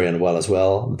become very unwell as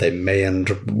well. They may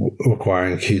end up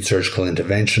requiring acute surgical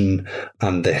intervention,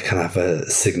 and they can have a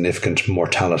significant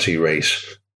mortality rate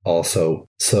also.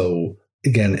 So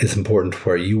again, it's important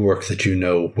where you work that you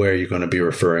know where you're going to be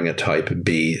referring a type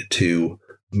B to,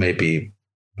 maybe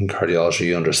in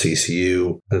cardiology under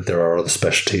CCU. There are other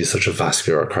specialties such as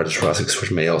vascular or cardiothoracics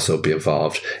which may also be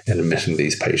involved in admitting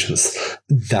these patients.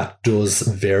 That does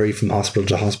vary from hospital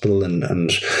to hospital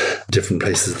and different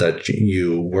places that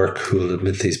you work who will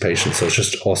admit these patients. So it's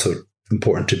just also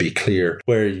important to be clear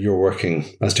where you're working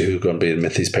as to who's going to be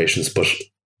admit these patients. But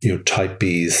type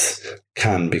Bs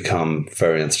can become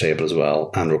very unstable as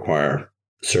well and require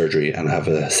surgery and have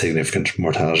a significant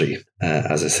mortality,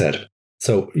 as I said.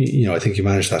 So, I think you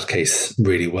managed that case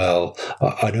really well.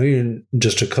 I know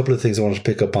just a couple of things I wanted to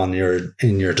pick up on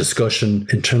in your discussion.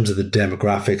 In terms of the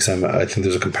demographics, I think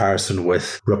there's a comparison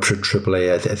with ruptured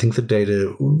AAA. I think the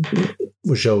data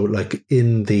will show, like,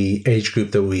 in the age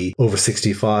group that we over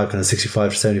 65, kind of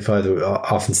 65 to 75, that we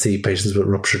often see patients with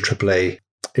ruptured AAA.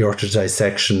 Aortic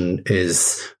dissection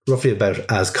is roughly about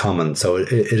as common. So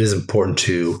it is important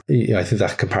to, I think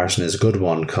that comparison is a good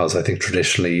one, because I think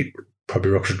traditionally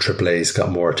probably ruptured AAA's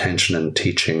got more attention in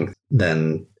teaching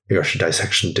than aortic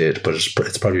dissection did, but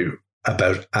it's probably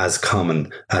about as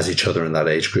common as each other in that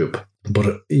age group. But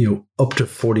up to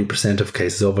 40% of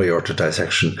cases of aortic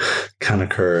dissection can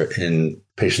occur in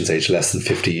patients aged less than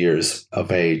 50 years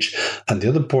of age. And the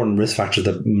other important risk factor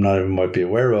that not everyone might be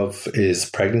aware of is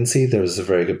pregnancy. There was a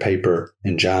very good paper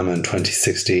in JAMA in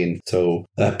 2016. So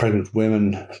pregnant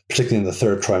women, particularly in the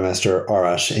third trimester, are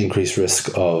at increased risk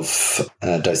of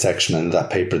dissection. And in that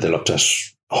paper, they looked at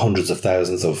hundreds of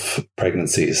thousands of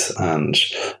pregnancies, and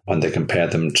when they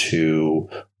compared them to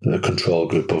the control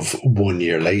group of 1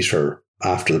 year later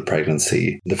after the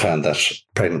pregnancy, they found that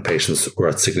pregnant patients were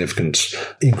at significant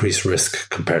increased risk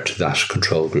compared to that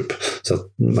control group. So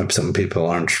maybe some people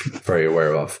aren't very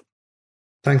aware of.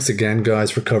 Thanks again, guys,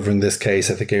 for covering this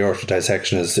case. I think aortic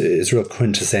dissection is a real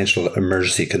quintessential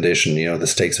emergency condition. The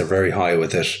stakes are very high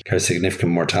with it. There's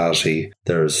significant mortality.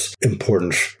 There's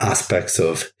important aspects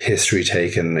of history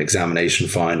taken, examination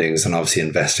findings, and obviously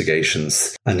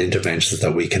investigations and interventions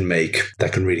that we can make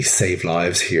that can really save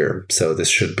lives here. So this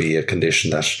should be a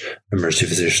condition that emergency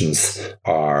physicians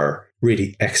are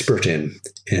really expert in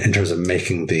terms of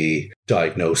making the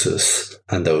diagnosis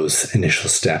and those initial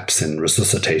steps in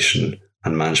resuscitation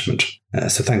and management.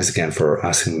 So thanks again for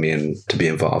asking me to be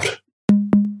involved.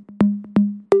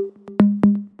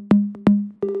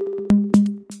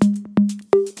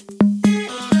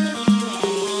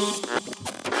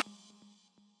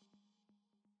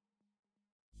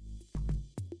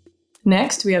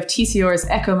 Next, we have TCR's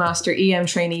EchoMaster EM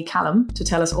trainee Callum to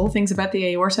tell us all things about the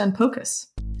aorta and POCUS.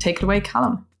 Take it away,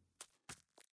 Callum.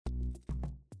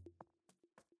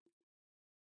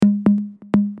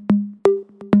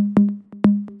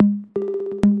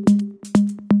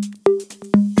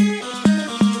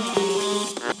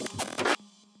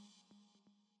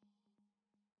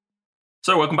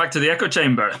 So welcome back to the Echo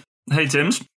Chamber. Hey,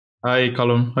 Tims. Hi,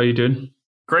 Colin. How are you doing?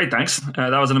 Great, thanks.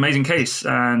 That was an amazing case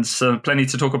and plenty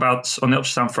to talk about on the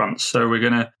ultrasound front. So we're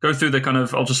going to go through the kind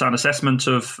of ultrasound assessment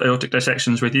of aortic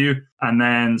dissections with you, and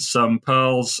then some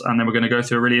pearls, and then we're going to go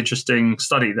through a really interesting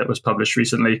study that was published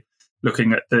recently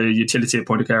looking at the utility of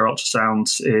point-of-care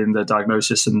ultrasounds in the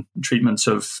diagnosis and treatment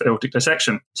of aortic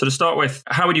dissection. So to start with,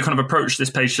 how would you kind of approach this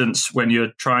patient when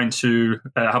you're trying to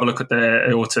have a look at their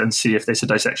aorta and see if there's a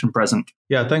dissection present?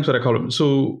 Yeah, thanks for that, Colin.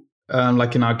 So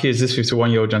Like in our case, this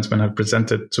 51-year-old gentleman had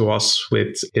presented to us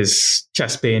with his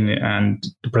chest pain and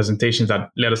the presentations that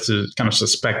led us to kind of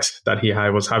suspect that he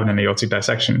was having an aortic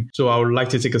dissection. So I would like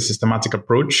to take a systematic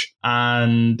approach.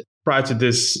 And prior to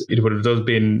this, it would have just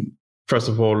been, first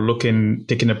of all,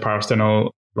 taking a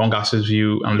parasternal long axis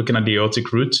view and looking at the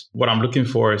aortic root. What I'm looking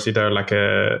for is either like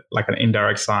an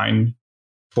indirect sign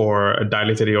for a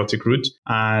dilated aortic root,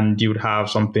 and you would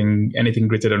have anything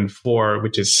greater than 4,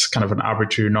 which is kind of an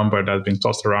arbitrary number that's been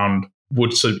tossed around,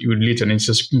 would lead to an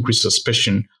increased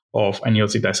suspicion of an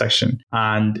aortic dissection.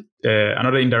 And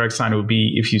another indirect sign would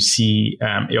be if you see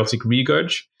aortic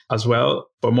regurg as well.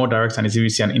 But more direct sign is if you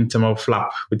see an intimal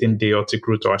flap within the aortic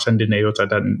root or ascending aorta,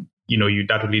 then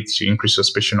that will lead to increased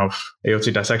suspicion of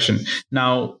aortic dissection.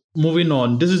 Now, moving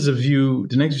on, this is a view.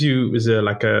 The next view is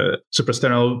like a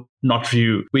suprasternal notch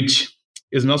view, which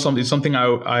is not something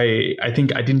I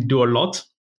think I didn't do a lot.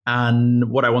 And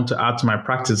what I want to add to my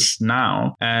practice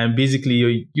now, and basically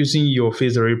you're using your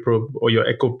phased array probe or your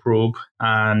echo probe,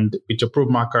 and with your probe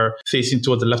marker facing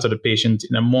towards the left of the patient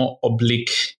in a more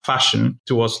oblique fashion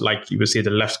towards, like you would say,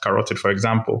 the left carotid, for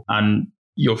example. And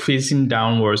you're facing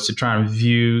downwards to try and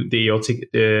view the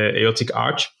aortic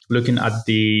arch, looking at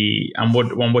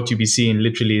what you'll be seeing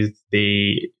literally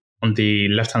is on the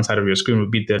left-hand side of your screen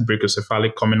would be the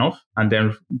brachiocephalic coming off, and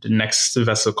then the next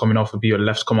vessel coming off would be your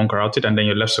left common carotid, and then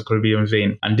your left sacroiliac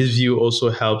vein. And this view also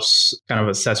helps kind of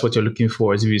assess what you're looking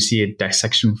for. As if you see a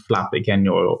dissection flap, again,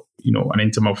 an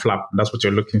intimal flap, that's what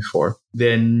you're looking for.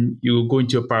 Then you go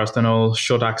into your parasternal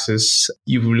short axis.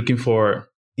 You'll be looking for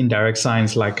indirect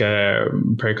signs like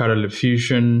pericardial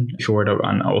effusion, if you were to,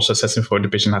 and also assessing for the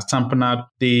patient has tamponade.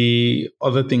 The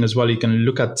other thing as well, you can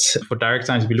look at, for direct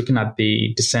signs, you'll be looking at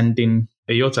the descending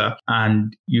aorta,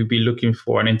 and you'll be looking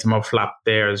for an intimal flap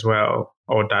there as well,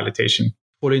 or dilatation.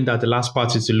 Following that, the last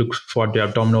part is to look for the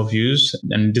abdominal views.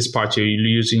 And this part, you're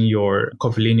using your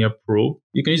curvilinear probe.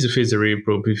 You can use the phased array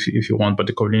probe if you want, but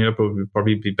the curvilinear probe will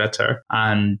probably be better.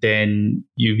 And then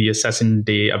you'll be assessing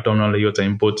the abdominal aorta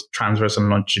in both transverse and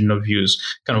longitudinal views,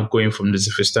 kind of going from the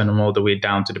xiphisternum all the way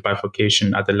down to the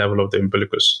bifurcation at the level of the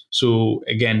umbilicus. So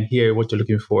again, here, what you're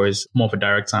looking for is more of a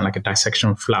direct sign, like a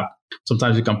dissection flap.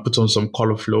 Sometimes you can put on some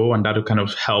color flow, and that will kind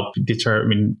of help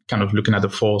determine kind of looking at the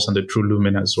false and the true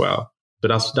lumen as well. So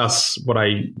that's what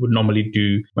I would normally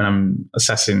do when I'm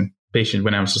assessing patients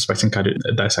when I'm suspecting cardiac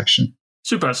dissection.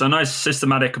 Super. So a nice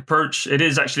systematic approach. It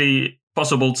is actually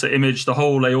possible to image the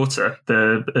whole aorta,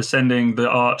 the ascending, the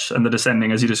arch, and the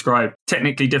descending, as you described.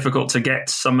 Technically difficult to get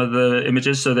some of the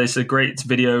images. So there's a great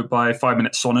video by 5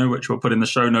 Minute Sono, which we'll put in the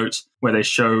show notes, where they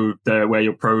show where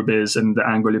your probe is and the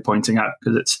angle you're pointing at,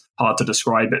 because it's hard to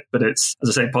describe it. But it's,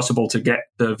 as I say, possible to get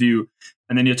the view.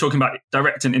 And then you're talking about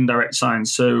direct and indirect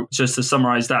signs. So just to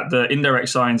summarize that, the indirect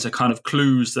signs are kind of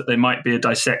clues that they might be a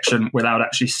dissection without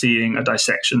actually seeing a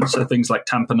dissection. So things like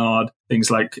tamponade,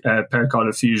 things like pericardial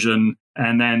effusion,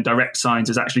 and then direct signs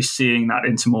is actually seeing that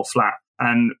intimal flap.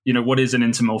 And, what is an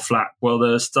intimal flap? Well,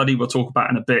 the study we'll talk about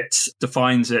in a bit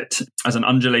defines it as an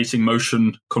undulating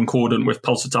motion concordant with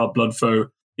pulsatile blood flow,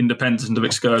 independent of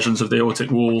excursions of the aortic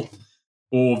wall,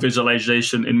 or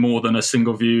visualization in more than a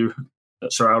single view.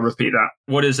 Sorry, I'll repeat that.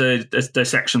 What is a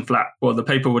dissection flap? Well, the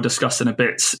paper we'll discuss in a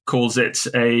bit calls it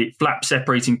a flap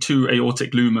separating two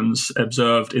aortic lumens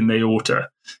observed in the aorta.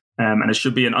 And it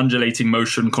should be an undulating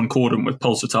motion concordant with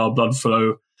pulsatile blood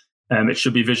flow. It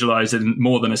should be visualized in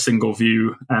more than a single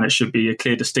view, and it should be a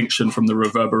clear distinction from the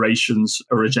reverberations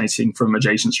originating from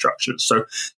adjacent structures. So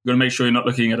you've got to make sure you're not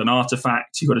looking at an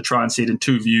artifact. You've got to try and see it in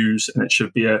two views, and it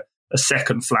should be a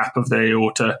second flap of the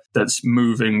aorta that's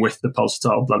moving with the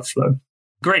pulsatile blood flow.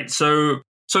 Great. So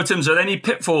Tim, are there any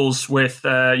pitfalls with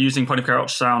using point of care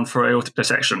ultrasound for aortic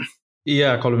dissection?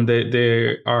 Yeah, Colin,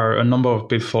 there are a number of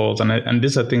pitfalls, and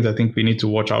these are things I think we need to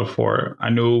watch out for. I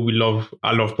know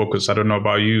I love POCUS. I don't know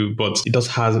about you, but it does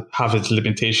have its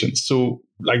limitations. So,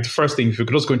 like the first thing, if you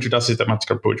could just go into that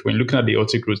systematic approach, when looking at the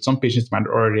aortic root, some patients might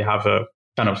already have a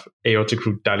kind of aortic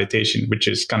root dilatation, which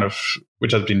has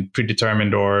been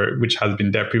predetermined or which has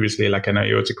been there previously, like an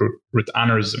aortic root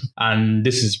aneurysm. And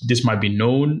this might be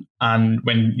known. And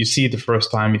when you see it the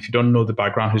first time, if you don't know the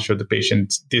background history of the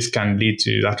patient, this can lead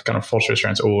to that kind of false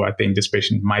reassurance. Oh, I think this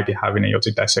patient might be having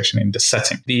aortic dissection in the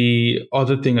setting. The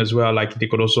other thing as well, like they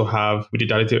could also have, with the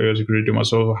dilated aortic root, they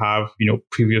must also have,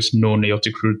 previous known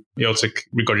aortic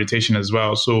regurgitation as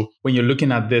well. So when you're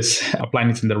looking at this, applying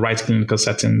it in the right clinical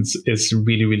settings is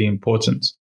really, really important.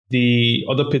 The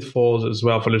other pitfalls as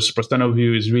well for the suprasternal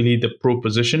view is really the probe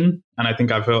position. And I think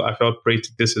I felt prey to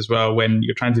this as well. When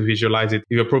you're trying to visualize it,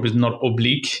 if your probe is not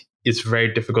oblique, it's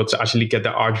very difficult to actually get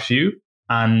the arch view.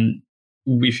 And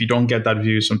if you don't get that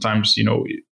view, sometimes,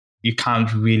 you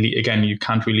can't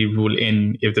really rule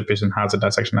in if the patient has a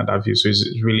dissection at that view. So it's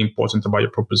really important about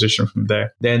your proposition from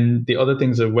there. Then the other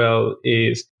things as well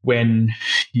is when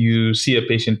you see a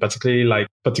patient,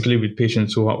 particularly with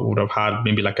patients who would have had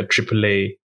maybe like a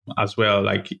AAA as well,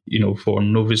 like, for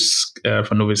novice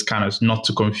scanners, not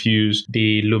to confuse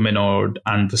the lumen node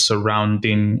and the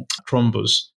surrounding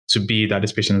thrombus to be that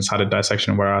this patient has had a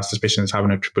dissection, whereas this patient is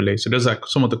having a AAA. So those are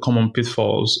some of the common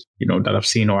pitfalls, that I've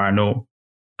seen or I know.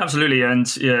 Absolutely. And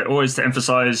always to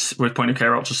emphasize with point of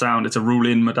care ultrasound, it's a rule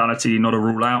in modality, not a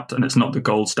rule out, and it's not the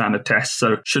gold standard test.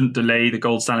 So shouldn't delay the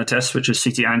gold standard test, which is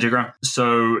CT angiogram.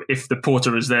 So if the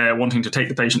porter is there wanting to take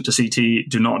the patient to CT,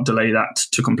 do not delay that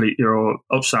to complete your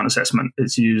ultrasound assessment.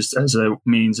 It's used as a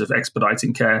means of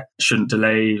expediting care. Shouldn't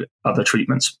delay other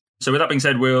treatments. So with that being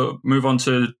said, we'll move on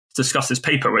to discuss this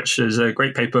paper, which is a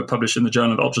great paper published in the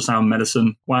Journal of Ultrasound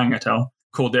Medicine, Wang et al.,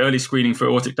 called The Early Screening for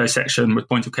Aortic Dissection with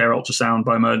Point-of-Care Ultrasound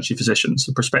by Emergency Physicians,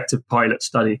 a prospective pilot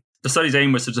study. The study's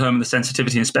aim was to determine the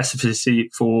sensitivity and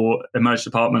specificity for emergency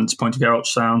departments point-of-care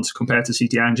ultrasound compared to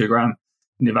CT angiogram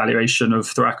in the evaluation of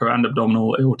thoraco and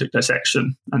abdominal aortic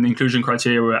dissection. And the inclusion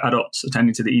criteria were adults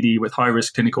attending to the ED with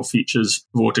high-risk clinical features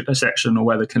of aortic dissection or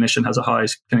where the clinician has a high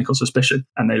clinical suspicion,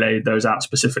 and they laid those out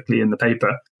specifically in the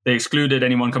paper. They excluded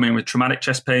anyone coming in with traumatic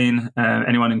chest pain,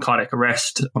 anyone in cardiac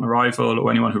arrest on arrival,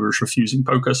 or anyone who was refusing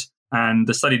POCUS. And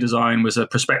the study design was a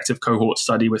prospective cohort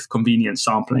study with convenient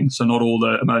sampling. So not all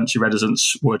the emergency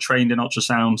residents were trained in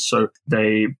ultrasound. So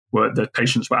the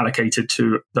patients were allocated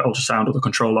to the ultrasound or the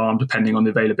control arm, depending on the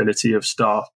availability of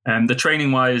staff. And the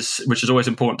training wise, which is always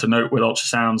important to note with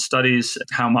ultrasound studies,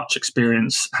 how much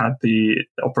experience had the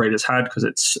operators had, because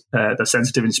it's the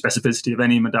sensitivity and specificity of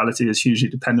any modality is hugely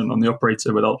dependent on the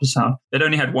operator with ultrasound. They'd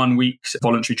only had 1 week's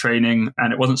voluntary training,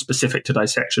 and it wasn't specific to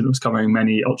dissection. It was covering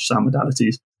many ultrasound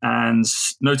modalities. And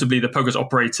notably, the POCUS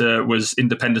operator was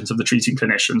independent of the treating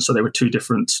clinician. So they were two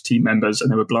different team members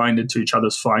and they were blinded to each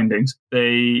other's findings.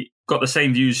 They got the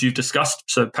same views you've discussed.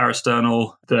 So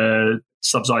parasternal, the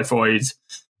subxiphoid,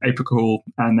 apical,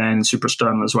 and then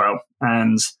suprasternal as well.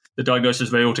 And the diagnosis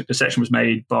of aortic dissection was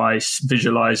made by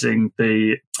visualizing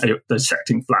the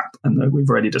dissecting flap. And we've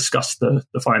already discussed the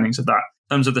findings of that.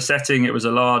 In terms of the setting, it was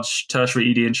a large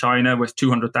tertiary ED in China with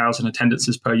 200,000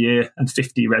 attendances per year and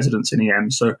 50 residents in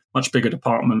EM. So much bigger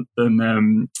department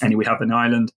than any we have in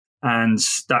Ireland. And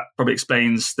that probably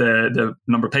explains the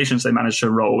number of patients they managed to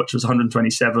enroll, which was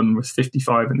 127 with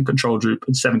 55 in the control group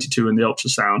and 72 in the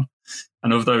ultrasound.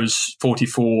 And of those,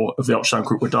 44 of the ultrasound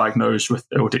group were diagnosed with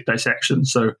aortic dissection.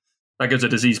 So that gives a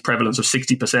disease prevalence of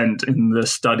 60% in the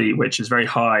study, which is very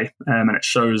high. And it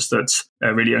shows that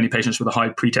really only patients with a high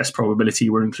pretest probability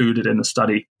were included in the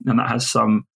study. And that has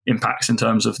some impacts in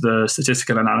terms of the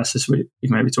statistical analysis we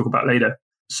can maybe talk about later.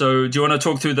 So do you want to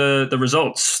talk through the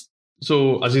results?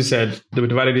 So as you said, they were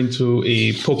divided into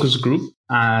a POCUS group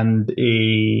and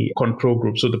a control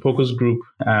group. So the POCUS group,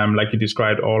 like you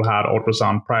described, all had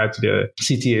ultrasound prior to the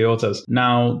CT aortas.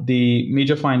 Now, the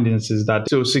major findings is that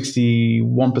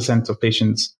 61% of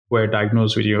patients were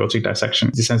diagnosed with aortic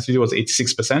dissection. The sensitivity was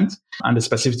 86% and the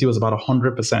specificity was about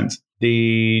 100%.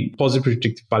 The positive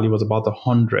predictive value was about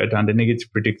 100 and the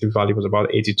negative predictive value was about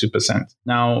 82%.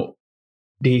 Now,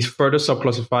 they further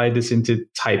subclassified this into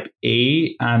type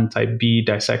A and type B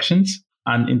dissections.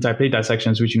 And in type A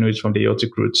dissections, which is from the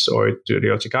aortic roots or to the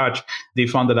aortic arch, they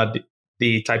found that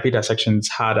the type A dissections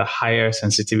had a higher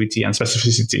sensitivity and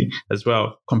specificity as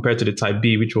well compared to the type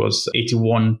B, which was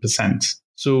 81%.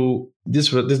 So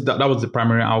that was the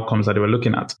primary outcomes that they were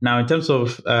looking at. Now, in terms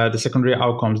of the secondary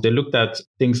outcomes, they looked at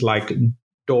things like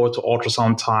door to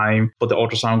ultrasound time for the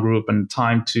ultrasound group and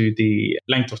time to the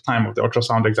length of time of the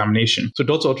ultrasound examination. So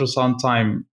door to ultrasound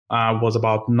time was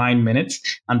about 9 minutes,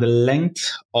 and the length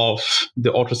of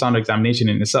the ultrasound examination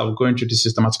in itself, going through the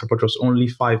systematic approach, was only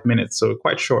 5 minutes, so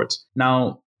quite short.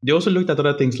 Now, they also looked at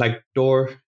other things like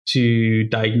door to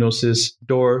diagnosis,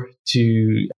 door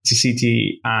to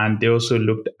CT, and they also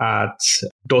looked at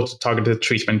door to targeted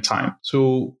treatment time.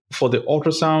 So for the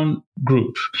ultrasound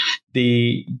group,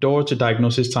 the door to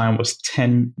diagnosis time was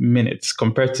 10 minutes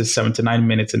compared to 79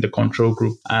 minutes in the control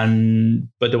group.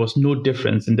 But there was no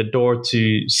difference in the door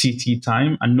to CT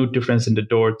time and no difference in the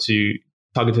door to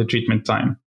targeted treatment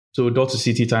time. So door to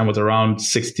CT time was around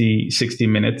 60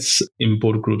 minutes in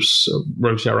both groups,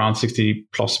 roughly around 60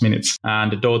 plus minutes. And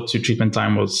the door to treatment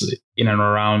time was in and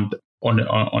around,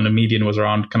 on a median, was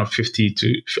around kind of 50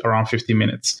 to around 50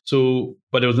 minutes. So,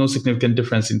 but there was no significant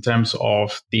difference in terms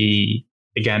of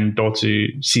again, door to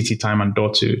CT time and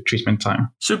door to treatment time.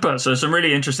 Super. So some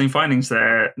really interesting findings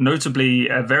there, notably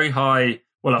a very high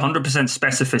Well, 100%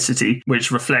 specificity,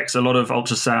 which reflects a lot of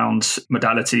ultrasound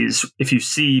modalities. If you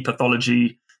see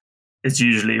pathology, it's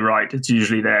usually right. It's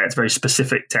usually there. It's a very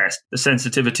specific test. The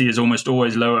sensitivity is almost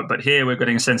always lower, but here we're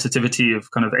getting a sensitivity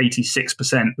of kind of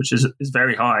 86%, which is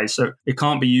very high. So it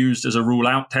can't be used as a rule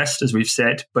out test, as we've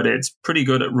said, but it's pretty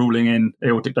good at ruling in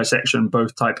aortic dissection,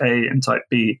 both type A and type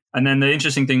B. And then the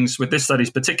interesting things with this study is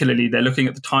particularly they're looking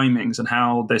at the timings and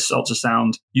how this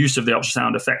use of the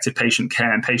ultrasound affected patient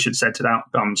care and patient-centered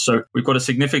outcomes. So we've got a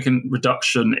significant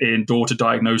reduction in door-to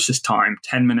diagnosis time,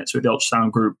 10 minutes with the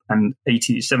ultrasound group and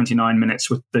 79 minutes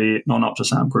with the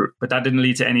non-ultrasound group. But that didn't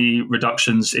lead to any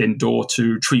reductions in door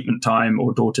to treatment time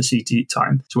or door to CT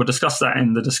time. So we'll discuss that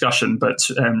in the discussion, but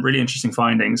really interesting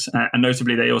findings. And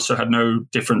notably, they also had no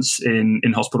difference in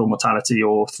hospital mortality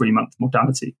or 3-month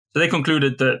mortality. So they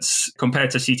concluded that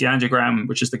compared to CT angiogram,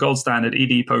 which is the gold standard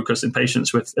ED POCUS in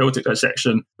patients with aortic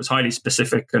dissection, was highly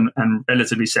specific and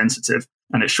relatively sensitive,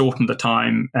 and it shortened the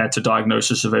time to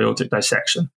diagnosis of aortic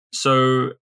dissection.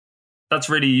 So that's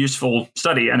a really useful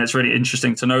study, and it's really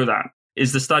interesting to know that.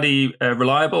 Is the study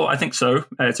reliable? I think so.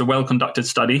 It's a well-conducted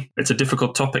study. It's a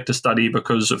difficult topic to study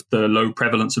because of the low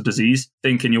prevalence of disease.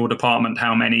 Think in your department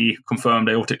how many confirmed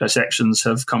aortic dissections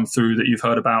have come through that you've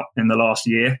heard about in the last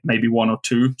year, maybe 1 or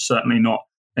 2, certainly not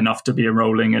enough to be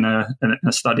enrolling in a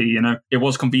study. It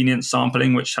was convenient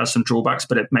sampling, which has some drawbacks,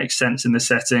 but it makes sense in this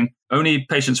setting. Only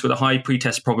patients with a high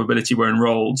pretest probability were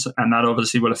enrolled, and that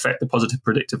obviously will affect the positive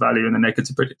predictive value and the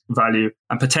negative predictive value.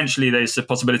 And potentially there's a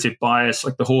possibility of bias,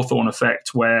 like the Hawthorne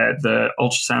effect, where the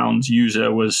ultrasound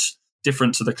user was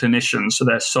different to the clinician. So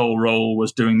their sole role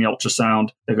was doing the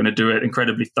ultrasound. They're going to do it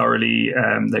incredibly thoroughly.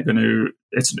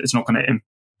 It's not going to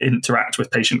interact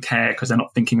with patient care because they're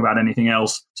not thinking about anything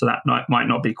else. So that might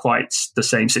not be quite the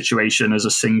same situation as a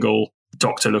single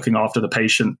doctor looking after the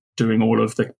patient, doing all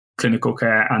of the clinical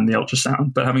care and the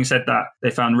ultrasound. But having said that, they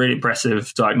found really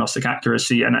impressive diagnostic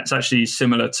accuracy, and it's actually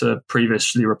similar to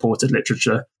previously reported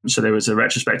literature. So there was a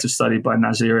retrospective study by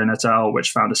Nazir et al., which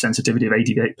found a sensitivity of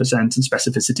 88% and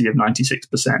specificity of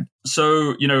 96%.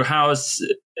 So,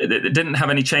 it didn't have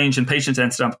any change in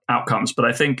patient-centered outcomes, but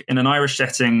I think in an Irish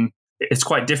setting, it's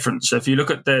quite different. So if you look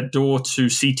at their door to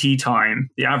CT time,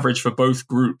 the average for both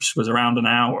groups was around an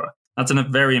hour. That's a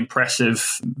very impressive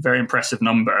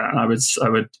number. And I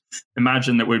would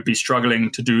imagine that we'd be struggling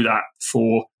to do that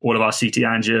for all of our CT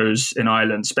angios in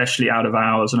Ireland, especially out of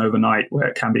hours and overnight, where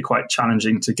it can be quite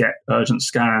challenging to get urgent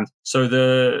scans.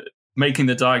 So making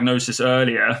the diagnosis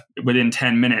earlier within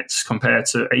 10 minutes compared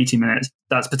to 80 minutes,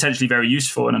 that's potentially very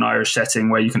useful in an Irish setting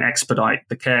where you can expedite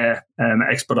the care,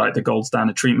 expedite the gold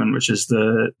standard treatment, which is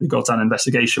the gold standard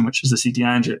investigation, which is the CT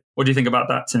angio. What do you think about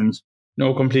that, Tims?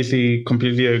 No,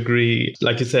 completely agree.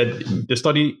 Like you said, the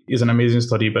study is an amazing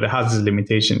study, but it has its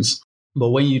limitations.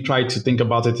 But when you try to think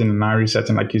about it in an Irish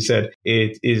setting, like you said,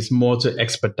 it is more to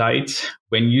expedite.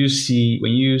 When you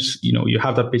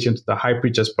have that patient with a high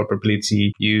pretest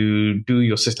probability, you do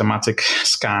your systematic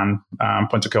scan,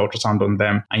 point of care ultrasound on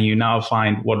them, and you now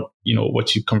find what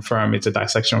you confirm is a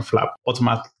dissection flap.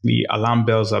 Automatically, alarm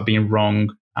bells are being rung.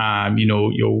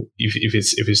 If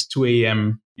it's 2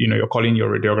 a.m., you're calling your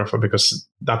radiographer because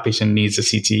that patient needs a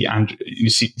CT and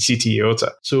CT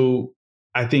aorta. So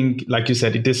I think, like you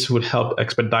said, this would help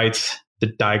expedite the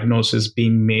diagnosis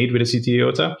being made with a CT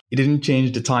aorta. It didn't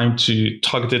change the time to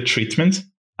targeted treatment.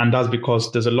 And that's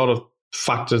because there's a lot of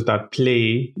factors that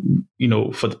play,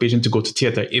 for the patient to go to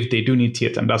theater if they do need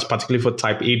theater. And that's particularly for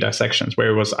type A dissections, where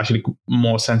it was actually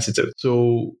more sensitive.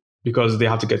 So because they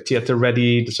have to get theater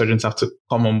ready, the surgeons have to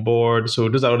come on board. So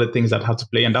those are all the things that have to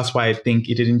play. And that's why I think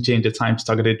it didn't change the time to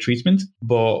targeted treatment.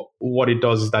 But what it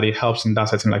does is that it helps in that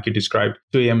setting, like you described,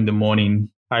 2 a.m. in the morning,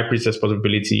 high pretest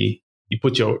possibility. You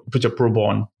put your probe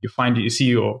on, you see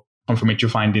your confirmatory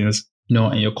findings,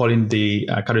 and you're calling the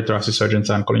cardiothoracic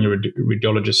surgeons and calling your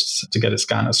radiologists to get a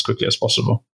scan as quickly as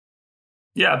possible.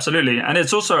 Yeah, absolutely. And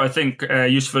it's also, I think,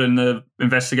 useful in the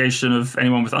investigation of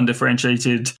anyone with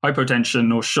undifferentiated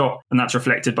hypotension or shock. And that's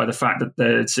reflected by the fact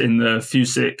that it's in the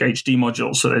FUSIC HD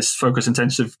module. So there's focus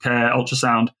intensive care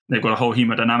ultrasound. They've got a whole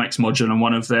hemodynamics module. And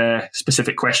one of their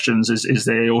specific questions is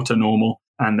the aorta normal?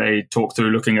 And they talk through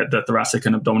looking at the thoracic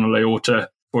and abdominal aorta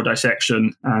for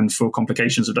dissection and for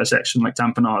complications of dissection like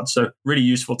tamponade. So really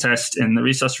useful test in the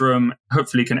resus room.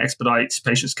 Hopefully can expedite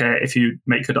patient's care if you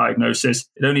make a diagnosis.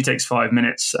 It only takes 5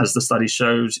 minutes, as the study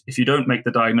shows. If you don't make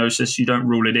the diagnosis, you don't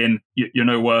rule it in, you're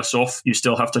no worse off. You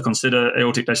still have to consider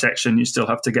aortic dissection. You still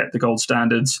have to get the gold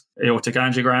standards aortic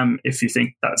angiogram if you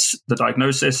think that's the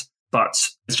diagnosis. But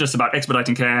it's just about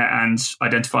expediting care and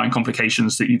identifying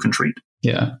complications that you can treat.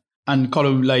 Yeah. And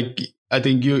Colm, I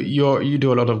think you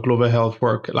do a lot of global health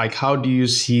work. Like, how do you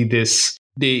see this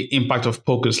the impact of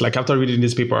POCUS? Like after reading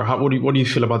this paper, what do you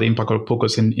feel about the impact of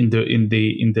POCUS in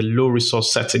the low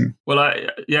resource setting? Well,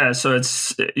 so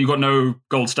you've got no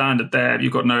gold standard there.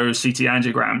 You've got no CT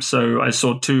angiogram. So I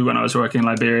saw 2 when I was working in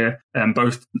Liberia,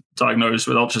 both diagnosed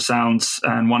with ultrasounds,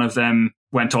 and one of them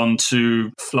went on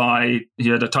to fly. He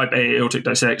had a type A aortic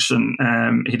dissection.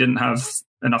 He didn't have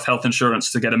enough health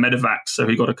insurance to get a medevac, so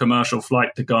he got a commercial flight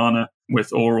to Ghana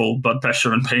with oral blood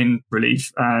pressure and pain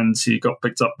relief, and he got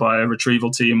picked up by a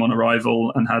retrieval team on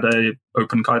arrival and had a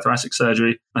open chiathoracic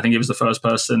surgery. I think he was the first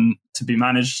person to be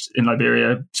managed in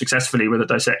Liberia successfully with a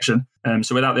dissection.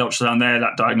 So without the ultrasound there,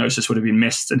 that diagnosis would have been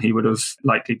missed and he would have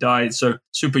likely died. So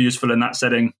super useful in that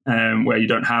setting where you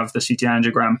don't have the CT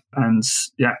angiogram, and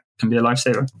can be a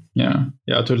lifesaver. Yeah,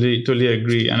 I totally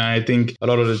agree. And I think a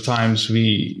lot of the times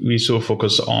we so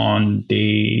focus on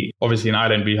obviously in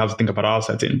Ireland, we have to think about our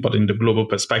setting, but in the global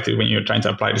perspective, when you're trying to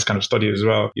apply this kind of study as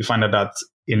well, you find that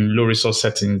in low resource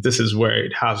settings, this is where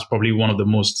it has probably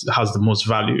has the most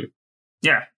value.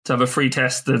 Yeah, to have a free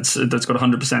test that's got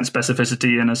 100%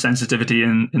 specificity and a sensitivity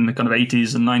in the kind of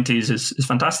 80s and 90s is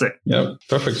fantastic. Yeah,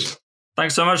 perfect.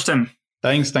 Thanks so much, Tim.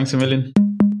 Thanks a million.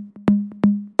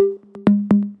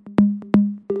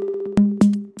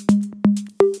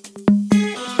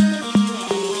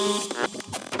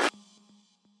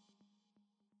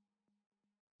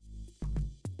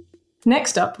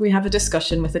 Next up, we have a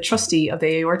discussion with a trustee of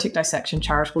the Aortic Dissection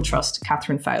Charitable Trust,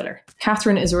 Catherine Fowler.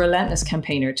 Catherine is a relentless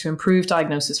campaigner to improve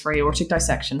diagnosis for aortic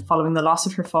dissection following the loss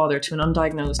of her father to an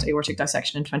undiagnosed aortic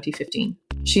dissection in 2015.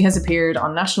 She has appeared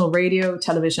on national radio,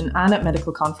 television, and at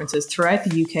medical conferences throughout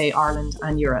the UK, Ireland,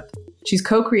 and Europe. She's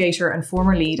co-creator and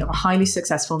former lead of a highly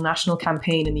successful national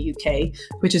campaign in the UK,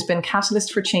 which has been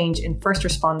catalyst for change in first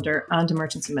responder and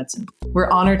emergency medicine.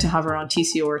 We're honoured to have her on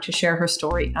TCR to share her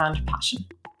story and passion.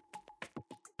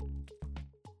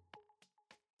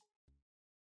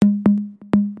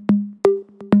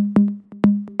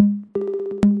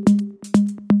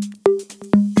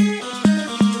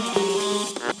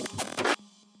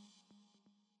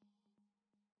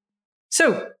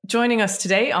 So, joining us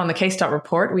today on the Case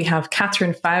Report, we have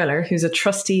Catherine Fowler, who's a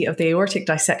trustee of the Aortic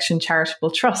Dissection Charitable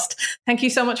Trust. Thank you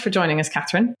so much for joining us,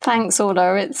 Catherine. Thanks,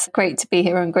 Orla. It's great to be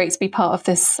here and great to be part of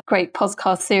this great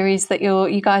podcast series that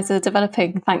you guys are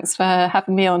developing. Thanks for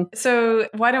having me on. So,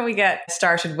 why don't we get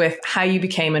started with how you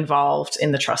became involved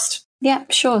in the trust? Yeah,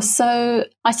 sure. So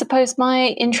I suppose my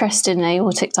interest in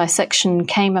aortic dissection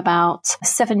came about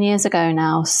 7 years ago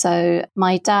now. So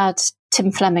my dad,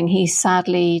 Tim Fleming, he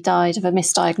sadly died of a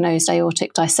misdiagnosed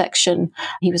aortic dissection.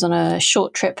 He was on a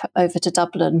short trip over to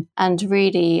Dublin. And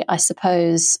really, I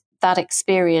suppose that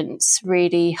experience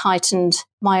really heightened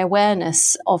my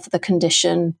awareness of the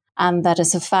condition, and that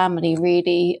as a family,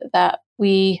 really, that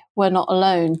we were not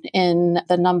alone in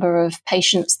the number of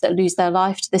patients that lose their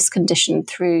life to this condition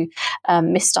through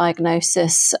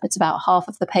misdiagnosis. It's about half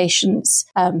of the patients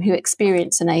who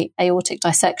experience an aortic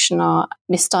dissection are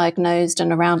misdiagnosed,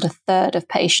 and around a third of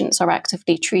patients are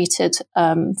actively treated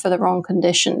for the wrong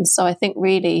conditions. So I think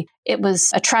really it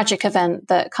was a tragic event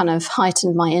that kind of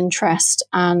heightened my interest.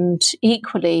 And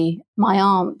equally, my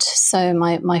aunt, so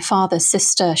my father's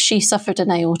sister, she suffered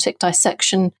an aortic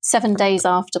dissection 7 days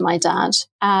after my dad.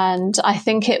 And I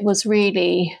think it was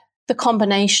really the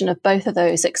combination of both of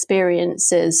those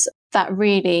experiences that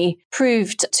really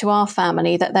proved to our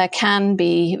family that there can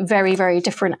be very, very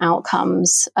different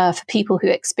outcomes for people who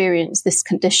experience this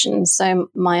condition. So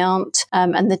my aunt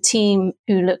and the team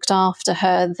who looked after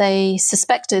her, they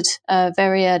suspected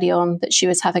very early on that she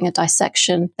was having a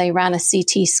dissection. They ran a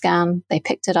CT scan, they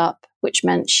picked it up, which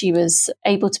meant she was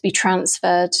able to be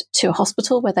transferred to a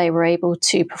hospital where they were able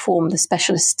to perform the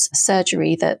specialist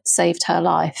surgery that saved her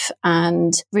life.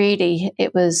 And really,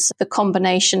 it was the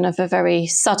combination of a very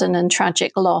sudden and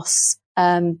tragic loss,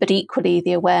 but equally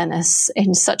the awareness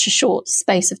in such a short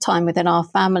space of time within our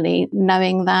family,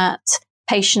 knowing that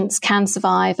patients can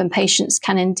survive and patients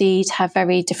can indeed have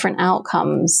very different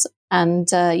outcomes. And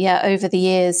over the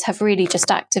years have really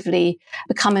just actively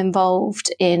become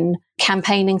involved in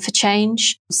campaigning for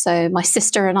change. So my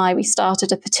sister and I, we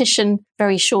started a petition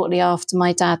very shortly after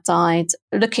my dad died,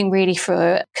 looking really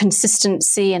for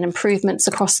consistency and improvements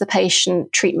across the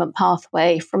patient treatment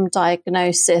pathway, from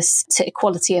diagnosis to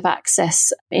equality of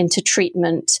access into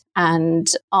treatment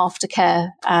and aftercare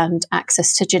and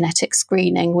access to genetic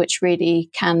screening, which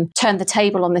really can turn the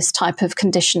table on this type of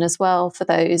condition as well for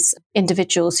those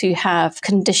individuals who have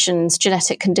conditions,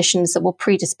 genetic conditions that will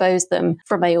predispose them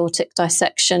from aortic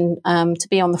dissection to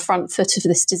be on the front foot of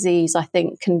this disease, I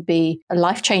think, can be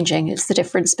life-changing. It's the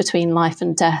difference between life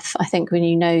and death. I think when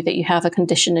you know that you have a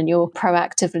condition and you're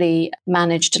proactively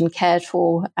managed and cared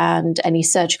for, and any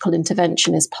surgical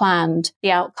intervention is planned,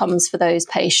 the outcomes for those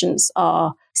patients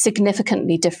are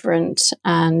significantly different.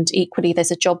 And equally,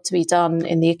 there's a job to be done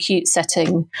in the acute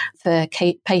setting for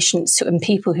patients and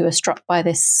people who are struck by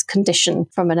this condition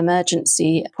from an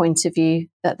emergency point of view,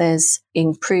 that there's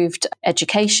improved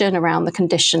education around the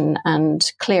condition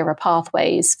and clearer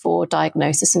pathways for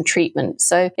diagnosis and treatment.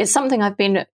 So it's something I've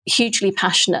been hugely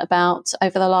passionate about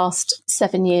over the last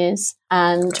 7 years.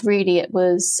 And really, it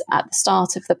was at the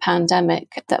start of the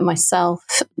pandemic that myself,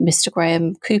 Mr.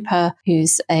 Graham Cooper,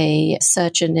 who's a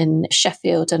surgeon in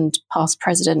Sheffield and past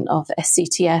president of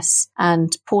SCTS,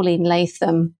 and Pauline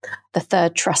Latham, the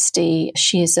third trustee,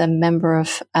 she is a member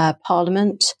of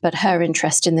Parliament, but her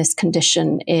interest in this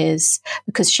condition is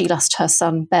because she lost her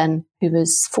son, Ben, who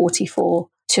was 44,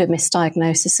 to a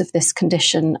misdiagnosis of this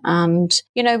condition. And,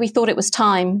 we thought it was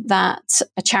time that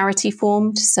a charity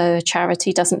formed. So a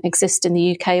charity doesn't exist in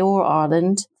the UK or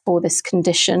Ireland for this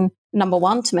condition. Number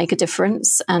one, to make a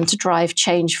difference and to drive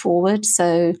change forward.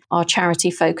 So our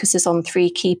charity focuses on 3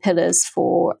 key pillars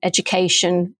for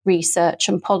education, research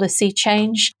and policy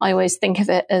change. I always think of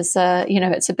it as,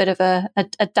 it's a bit of a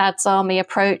dad's army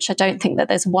approach. I don't think that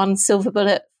there's one silver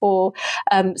bullet for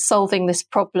solving this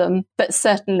problem, but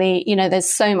certainly, there's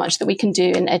so much that we can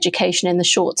do in education in the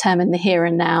short term, in the here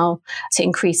and now, to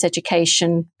increase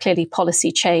education, clearly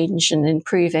policy change and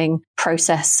improving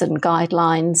process and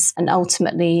guidelines, and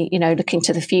ultimately, looking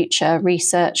to the future,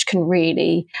 research can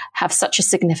really have such a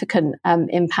significant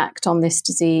impact on this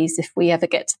disease. If we ever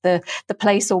get to the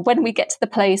place, or when we get to the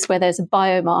place where there's a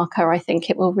biomarker, I think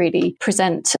it will really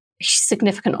present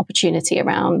significant opportunity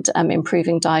around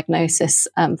improving diagnosis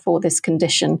for this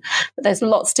condition. But there's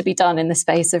lots to be done in the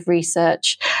space of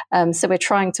research. So we're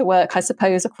trying to work, I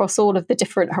suppose, across all of the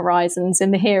different horizons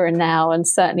in the here and now, and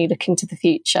certainly looking to the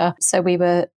future. So we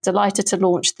were delighted to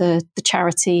launch the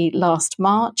charity last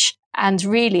March. And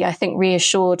really, I think,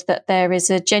 reassured that there is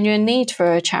a genuine need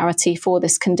for a charity for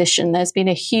this condition. There's been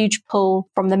a huge pull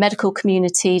from the medical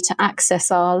community to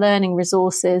access our learning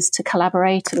resources, to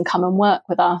collaborate and come and work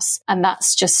with us. And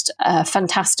that's just a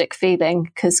fantastic feeling,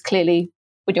 because clearly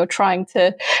when you're trying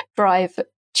to drive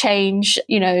change,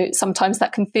 sometimes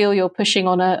that can feel you're pushing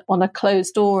on a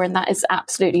closed door, and that is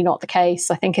absolutely not the case.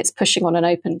 I think it's pushing on an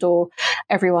open door.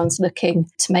 Everyone's looking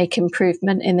to make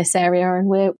improvement in this area, and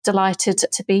we're delighted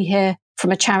to be here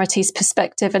from a charity's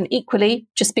perspective. And equally,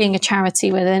 just being a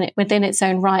charity within its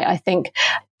own right, I think,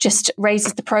 just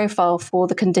raises the profile for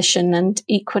the condition. And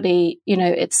equally,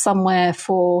 it's somewhere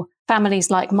for families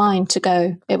like mine to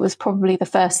go. It was probably the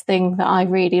first thing that I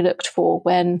really looked for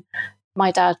when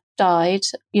my dad died.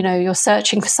 You're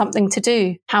searching for something to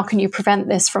do. How can you prevent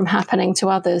this from happening to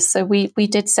others? So we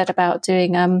did set about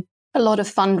doing a lot of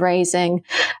fundraising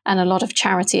and a lot of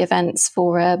charity events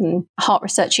for Heart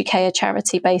Research UK, a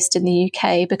charity based in the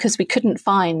UK, because we couldn't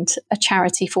find a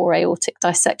charity for aortic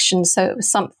dissection. So it was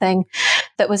something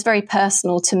that was very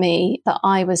personal to me that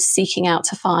I was seeking out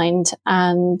to find.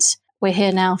 And we're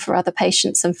here now for other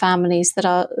patients and families that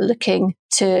are looking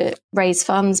to raise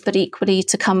funds, but equally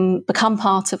to become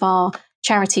part of our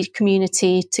charity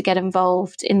community, to get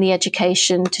involved in the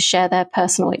education, to share their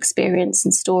personal experience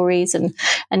and stories, and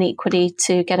equally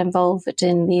to get involved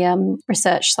in the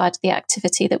research side of the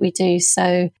activity that we do.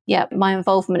 So, my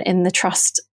involvement in the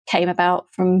trust came about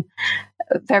from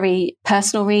very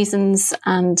personal reasons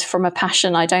and from a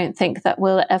passion I don't think that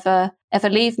will ever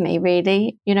leave me,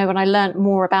 really. When I learned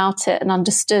more about it and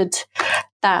understood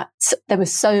that there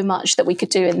was so much that we could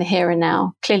do in the here and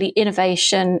now. Clearly,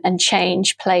 innovation and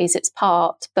change plays its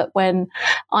part. But when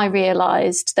I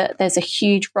realised that there's a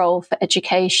huge role for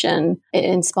education, it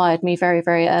inspired me very,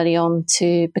 very early on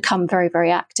to become very,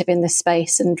 very active in this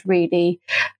space and really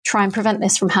try and prevent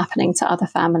this from happening to other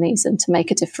families, and to make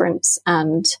a difference,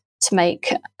 and to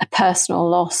make a personal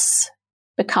loss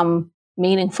become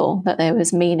meaningful, that there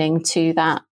was meaning to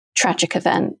that tragic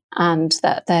event, and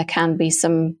that there can be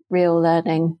some real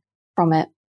learning from it.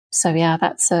 So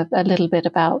that's a little bit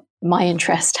about my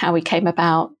interest, how we came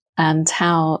about, and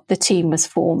how the team was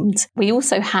formed. We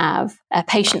also have a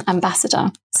patient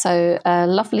ambassador, so a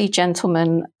lovely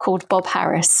gentleman called Bob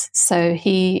Harris. So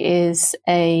he is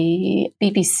a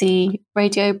BBC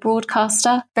radio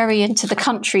broadcaster, very into the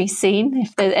country scene,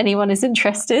 if anyone is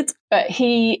interested. But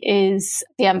he is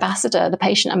the ambassador, the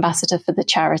patient ambassador for the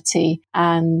charity.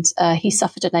 And he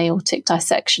suffered an aortic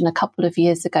dissection a couple of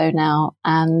years ago now.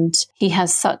 And he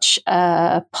has such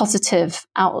a positive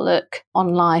outlook on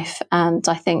life. And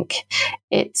I think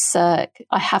it's, I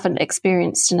haven't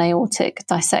experienced an aortic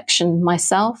dissection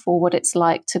myself or what it's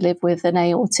like to live with an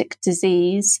aortic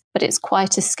disease, but it's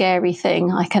quite a scary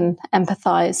thing I can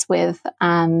empathize with.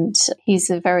 And he's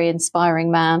a very inspiring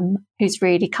man who's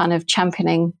really kind of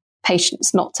championing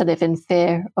patients not to live in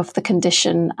fear of the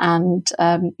condition. And,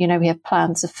 we have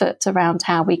plans afoot around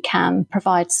how we can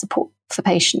provide support for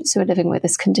patients who are living with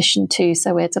this condition too.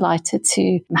 So we're delighted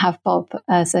to have Bob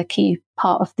as a key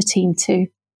part of the team too.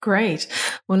 Great.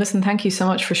 Well, listen, thank you so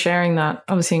much for sharing that.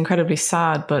 Obviously incredibly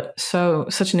sad, but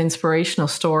such an inspirational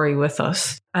story with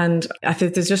us. And I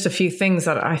think there's just a few things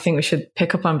that I think we should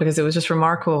pick up on because it was just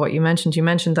remarkable what you mentioned. You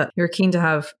mentioned that you're keen to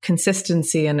have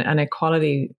consistency and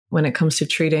equality when it comes to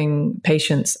treating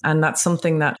patients. And that's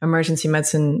something that emergency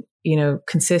medicine,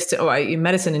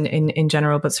 medicine in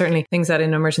general, but certainly things that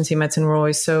in emergency medicine we're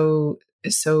always so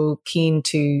keen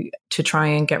to try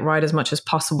and get right as much as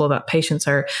possible, that patients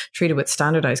are treated with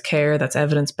standardized care that's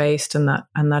evidence-based and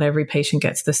that every patient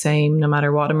gets the same no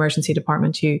matter what emergency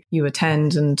department you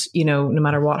attend, and no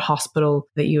matter what hospital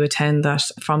that you attend, that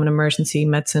from an emergency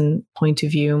medicine point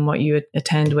of view and what you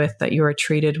attend with, that you are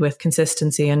treated with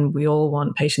consistency. And we all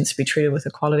want patients to be treated with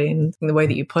equality, and the way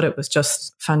that you put it was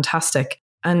just fantastic.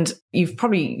 And you've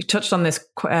probably touched on this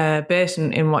bit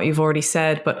in what you've already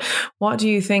said, but what do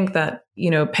you think that,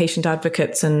 patient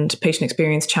advocates and patient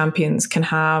experience champions can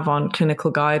have on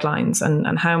clinical guidelines,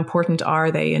 and how important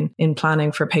are they in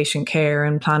planning for patient care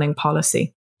and planning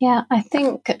policy? Yeah, I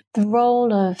think the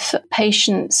role of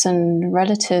patients and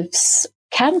relatives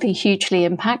can be hugely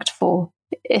impactful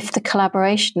if the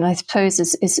collaboration, I suppose,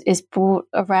 is brought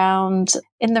around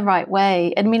in the right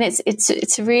way. I mean,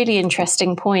 it's a really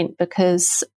interesting point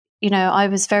because, I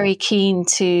was very keen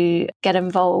to get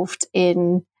involved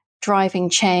in driving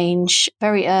change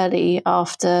very early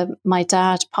after my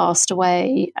dad passed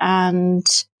away. And,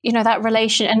 that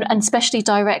relation, and especially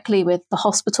directly with the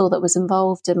hospital that was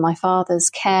involved in my father's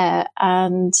care.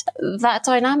 And that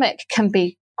dynamic can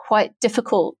be quite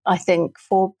difficult, I think,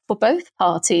 for both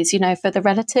parties, for the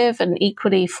relative and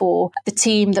equally for the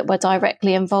team that were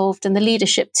directly involved and the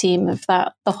leadership team of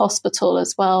the hospital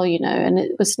as well, and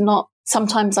it was not,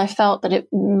 sometimes I felt that it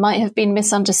might have been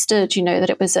misunderstood, that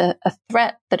it was a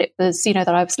threat, that it was, that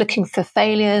I was looking for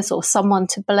failures or someone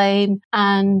to blame.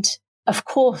 And of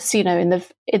course, in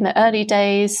the early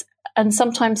days, and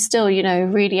sometimes still,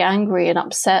 really angry and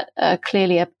upset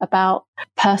clearly about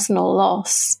personal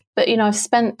loss. But, I've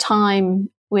spent time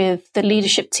with the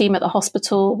leadership team at the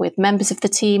hospital, with members of the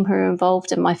team who are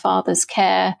involved in my father's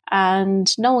care.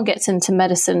 And no one gets into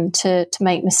medicine to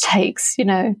make mistakes,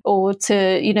 or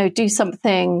to, do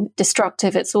something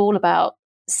destructive. It's all about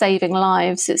saving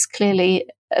lives. It's clearly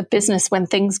a business. When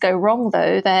things go wrong,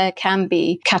 though, there can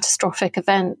be catastrophic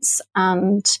events.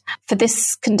 And for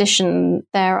this condition,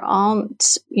 there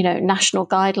aren't, national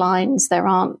guidelines. There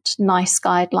aren't NICE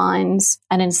guidelines.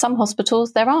 And in some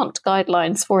hospitals, there aren't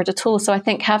guidelines for it at all. So I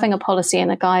think having a policy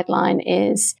and a guideline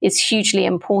is hugely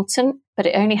important. But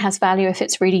it only has value if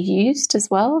it's really used as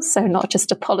well. So not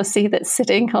just a policy that's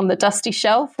sitting on the dusty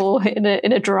shelf or in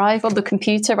a drive on the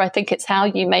computer. I think it's how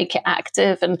you make it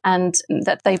active and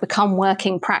that they become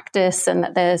working practice, and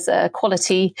that there's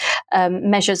quality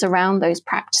measures around those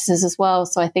practices as well.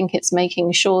 So I think it's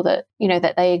making sure that,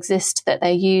 that they exist, that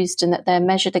they're used, and that they're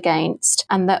measured against.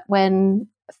 And that when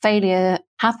failure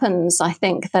happens, I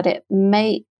think that it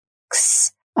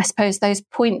makes, I suppose, those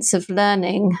points of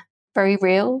learning very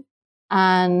real.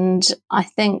 And I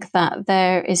think that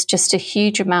there is just a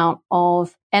huge amount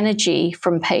of energy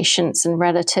from patients and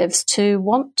relatives to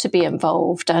want to be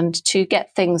involved and to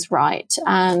get things right.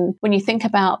 And when you think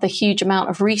about the huge amount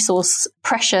of resource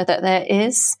pressure that there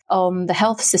is on the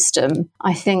health system,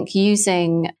 I think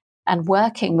using and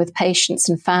working with patients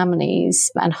and families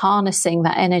and harnessing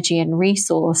that energy and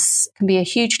resource can be a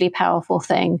hugely powerful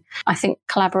thing. I think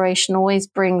collaboration always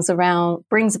brings about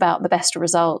the best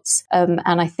results. And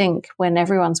I think when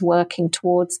everyone's working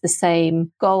towards the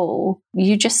same goal,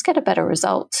 you just get a better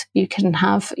result. You can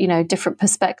have, different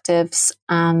perspectives.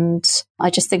 And I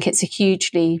just think it's a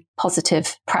hugely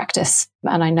positive practice.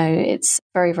 And I know it's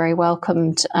very, very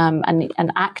welcomed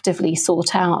and actively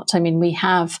sought out. I mean, we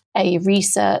have a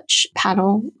research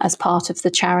panel as part of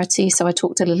the charity. So I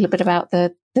talked a little bit about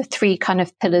the three kind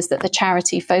of pillars that the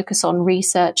charity focus on.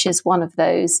 Research is one of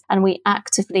those. And we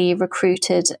actively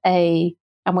recruited a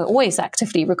and we're always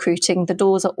actively recruiting. The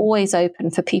doors are always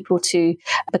open for people to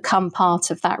become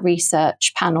part of that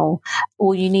research panel.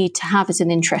 All you need to have is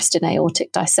an interest in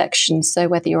aortic dissection. So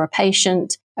whether you're a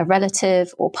patient, a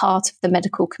relative, or part of the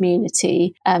medical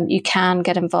community, you can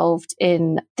get involved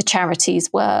in the charity's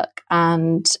work.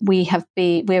 And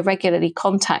we're regularly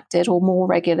contacted, or more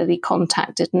regularly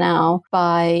contacted now,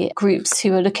 by groups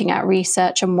who are looking at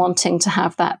research and wanting to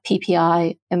have that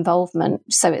PPI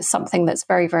involvement. So it's something that's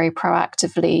very, very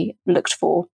proactively looked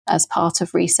for as part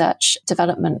of research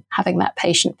development. Having that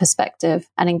patient perspective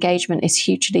and engagement is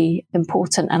hugely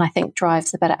important, and I think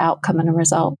drives a better outcome and a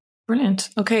result. Brilliant.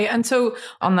 Okay. And so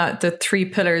on that, the 3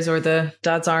 pillars, or the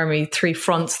Dad's Army 3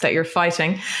 fronts that you're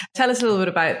fighting, tell us a little bit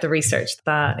about the research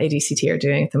that ADCT are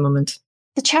doing at the moment.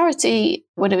 The charity,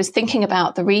 when it was thinking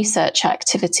about the research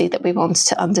activity that we wanted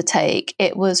to undertake,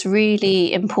 it was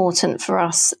really important for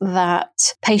us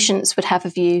that patients would have a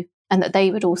view and that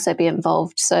they would also be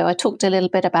involved. So I talked a little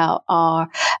bit about our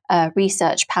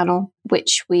research panel,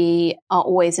 which we are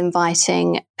always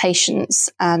inviting patients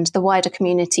and the wider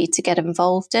community to get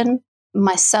involved in.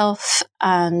 Myself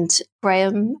and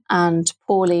Graham and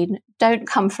Pauline don't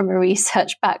come from a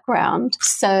research background,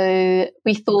 so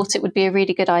we thought it would be a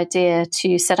really good idea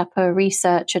to set up a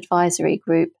research advisory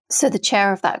group. So the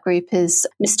chair of that group is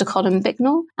Mr. Colin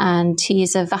Bignell, and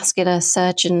he's a vascular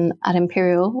surgeon at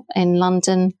Imperial in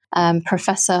London,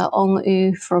 Professor Ong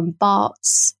U from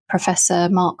Barts, Professor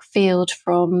Mark Field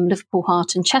from Liverpool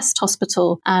Heart and Chest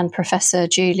Hospital, and Professor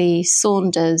Julie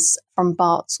Saunders from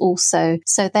Barts also.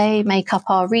 So they make up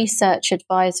our research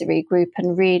advisory group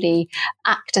and really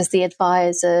act as the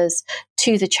advisors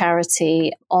to the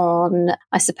charity on,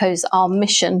 I suppose, our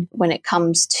mission when it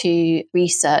comes to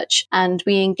research. And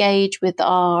we engage with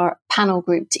our panel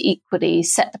group to equally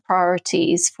set the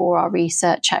priorities for our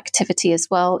research activity as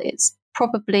well. It's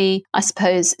probably, I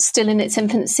suppose, still in its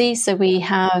infancy. So we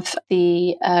have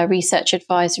the research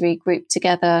advisory group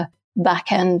together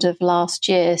back end of last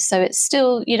year. So it's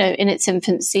still, in its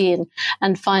infancy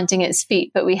and finding its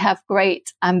feet, but we have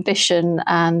great ambition,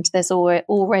 and there's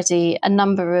already a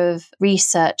number of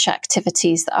research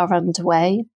activities that are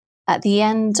underway. At the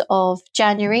end of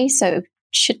January, so it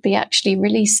should be actually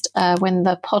released when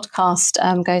the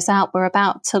podcast goes out, we're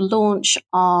about to launch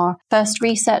our first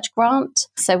research grant.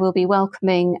 So we'll be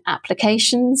welcoming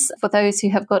applications for those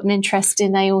who have got an interest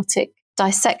in aortic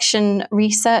dissection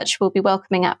research. We'll be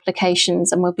welcoming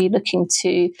applications, and we'll be looking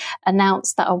to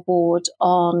announce that award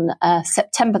on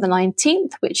September the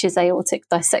 19th, which is Aortic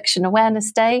Dissection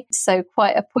Awareness Day. So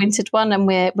quite a pointed one, and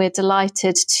we're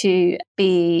delighted to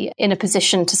be in a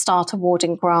position to start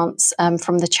awarding grants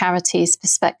from the charity's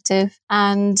perspective.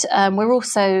 And we're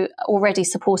also already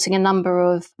supporting a number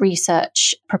of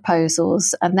research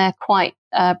proposals, and they're quite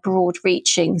broad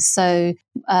reaching. So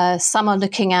some are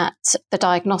looking at the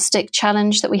diagnostic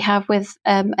challenge that we have with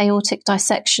aortic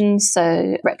dissection.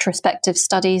 So retrospective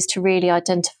studies to really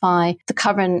identify the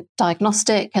current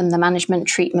diagnostic and the management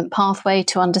treatment pathway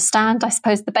to understand, I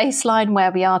suppose, the baseline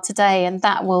where we are today. And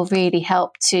that will really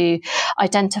help to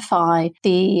identify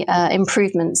the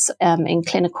improvements in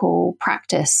clinical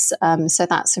practice. So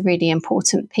that's a really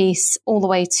important piece, all the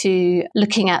way to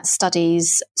looking at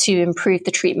studies to improve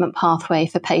the treatment pathway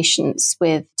for patients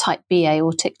with type B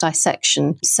aortic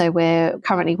dissection. So we're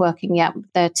currently working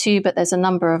there too, but there's a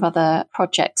number of other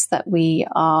projects that we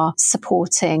are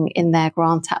supporting in their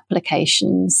grant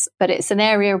applications. But it's an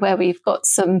area where we've got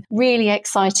some really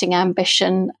exciting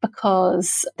ambition,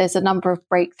 because there's a number of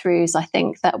breakthroughs, I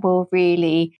think, that will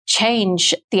really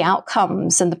change the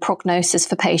outcomes and the prognosis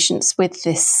for patients with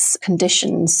this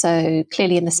condition. So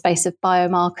clearly in the space of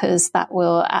biomarkers, that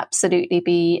will absolutely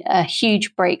be a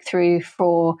huge breakthrough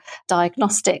for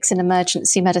diagnostics in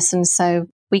emergency medicine. So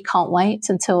we can't wait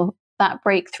until that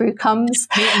breakthrough comes.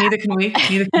 Neither can we.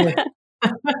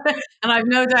 And I've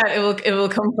no doubt it will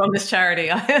come from this charity.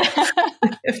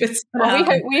 If it's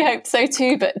we hope so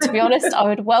too. But to be honest, I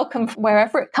would welcome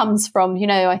wherever it comes from.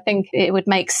 I think it would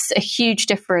make a huge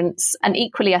difference. And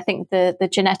equally, I think the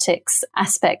genetics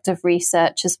aspect of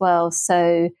research as well.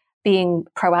 So being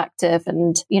proactive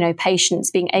and, patients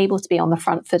being able to be on the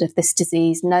front foot of this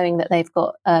disease, knowing that they've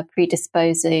got a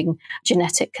predisposing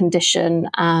genetic condition,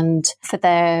 and for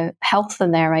their health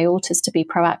and their aortas to be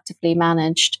proactively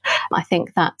managed. I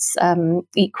think that's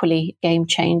equally game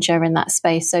changer in that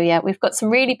space. So yeah, we've got some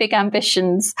really big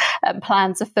ambitions and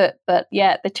plans afoot, but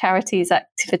yeah, the charity's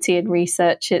activity and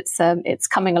research, it's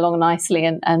coming along nicely,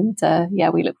 and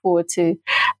we look forward to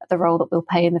the role that we'll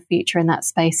play in the future in that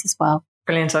space as well.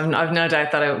 Brilliant. I've no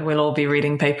doubt that we'll all be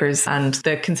reading papers, and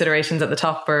the considerations at the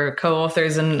top are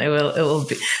co-authors, and it will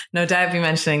be, no doubt be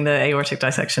mentioning the Aortic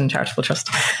Dissection Charitable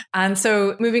Trust. And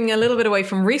so moving a little bit away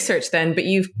from research then, but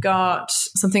you've got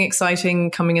something exciting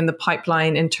coming in the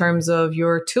pipeline in terms of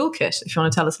your toolkit. If you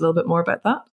want to tell us a little bit more about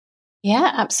that.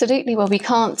 Yeah, absolutely. Well, we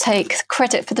can't take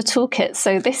credit for the toolkit.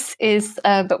 So this is,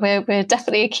 but we're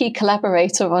definitely a key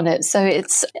collaborator on it. So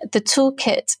the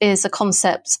toolkit is a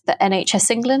concept that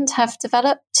NHS England have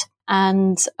developed,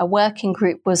 and a working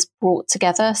group was brought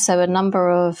together. So a number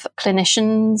of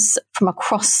clinicians from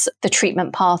across the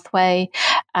treatment pathway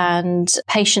and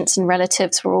patients and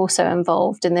relatives were also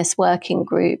involved in this working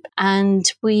group.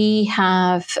 And we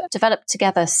have developed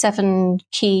together 7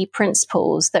 key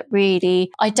principles that really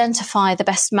identify the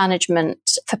best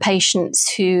management for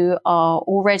patients who are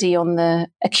already on the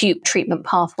acute treatment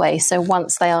pathway. So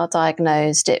once they are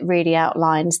diagnosed, it really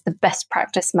outlines the best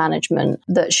practice management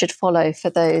that should follow for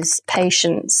those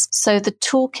patients. So the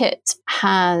toolkit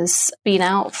has been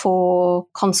out for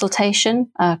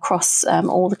consultation across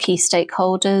all the key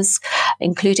stakeholders,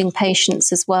 including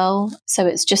patients as well. So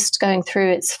it's just going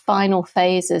through its final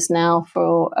phases now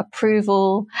for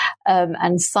approval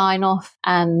and sign off.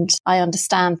 And I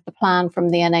understand the plan from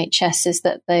the NHS is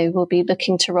that they will be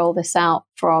looking to roll this out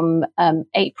from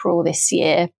April this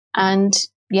year. And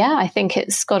yeah, I think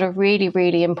it's got a really,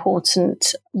 really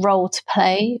important role to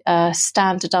play,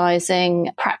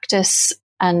 standardizing practice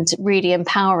and really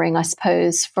empowering, I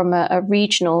suppose, from a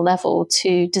regional level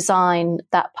to design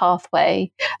that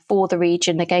pathway for the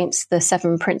region against the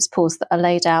 7 principles that are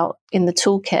laid out in the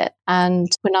toolkit. And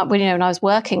when I was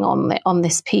working on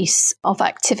this piece of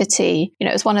activity,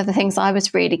 it was one of the things I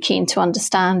was really keen to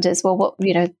understand is, well, what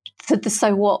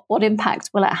impact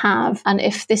will it have? And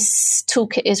if this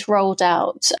toolkit is rolled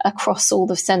out across all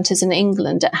the centres in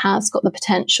England, it has got the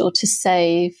potential to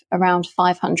save around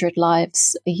 500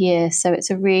 lives a year. So it's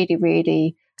a really,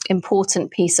 really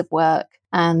important piece of work.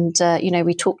 And,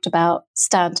 we talked about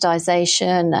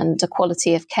standardization and the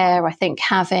quality of care. I think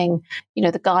having,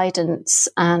 the guidance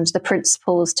and the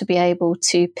principles to be able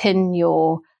to pin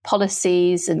your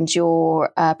policies and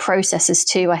your processes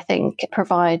to, I think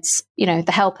provides, the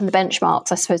help and the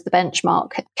benchmarks. I suppose the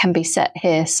benchmark can be set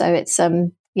here. So it's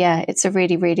it's a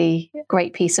really, really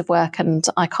great piece of work, and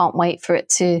I can't wait for it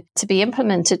to be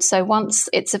implemented. So once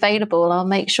it's available, I'll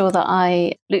make sure that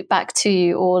I loop back to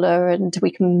you, Orla, and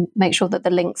we can make sure that the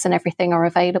links and everything are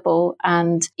available.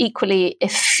 And equally,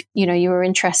 if you are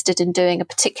interested in doing a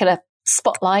particular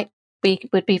spotlight, we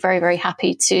would be very, very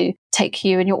happy to take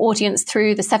you and your audience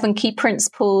through the 7 key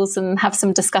principles and have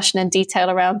some discussion and detail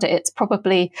around it. It's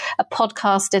probably a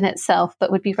podcast in itself,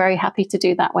 but we'd be very happy to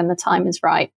do that when the time is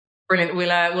right. Brilliant.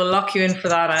 We'll lock you in for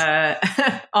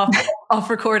that off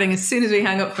recording as soon as we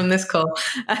hang up from this call.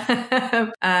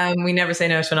 We never say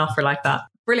no to an offer like that.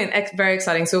 Brilliant. Very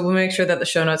exciting. So we'll make sure that the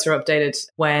show notes are updated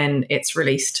when it's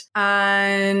released.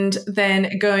 And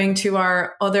then going to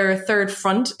our other third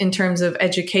front in terms of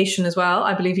education as well,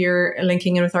 I believe you're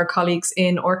linking in with our colleagues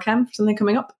in OrChem for something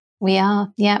coming up. We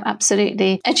are. Yeah,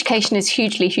 absolutely. Education is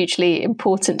hugely, hugely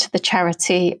important to the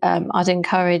charity. I'd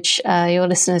encourage your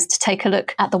listeners to take a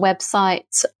look at the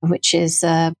website, which is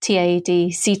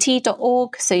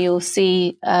tadct.org. So you'll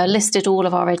see listed all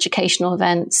of our educational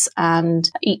events and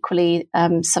equally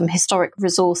some historic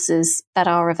resources that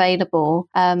are available.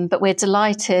 But we're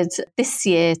delighted this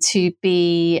year to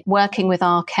be working with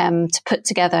OrChem to put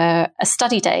together a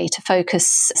study day to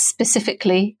focus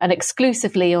specifically and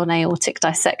exclusively on aortic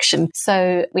dissection.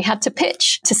 So we had to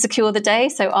pitch to secure the day.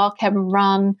 So OrChem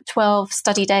run 12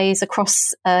 study days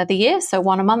across the year, so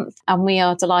 1 a month. And we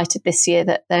are delighted this year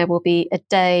that there will be a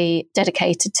day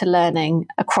dedicated to learning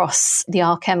across the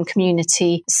OrChem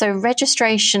community. So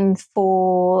registration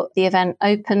for the event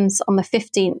opens on the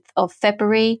 15th of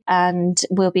February, and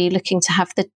we'll be looking to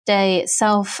have the day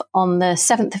itself on the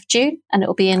 7th of June, and it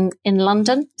will be in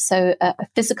London. So a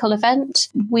physical event.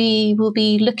 We will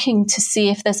be looking to see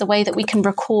if there's a way that we can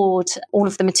record all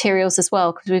of the materials as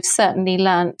well, because we've certainly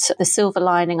learnt the silver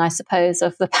lining, I suppose,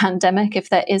 of the pandemic, if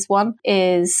there is one,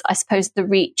 is, I suppose, the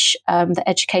reach that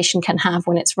education can have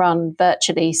when it's run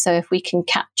virtually. So if we can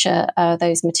capture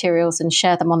those materials and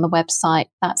share them on the website,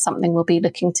 that's something we'll be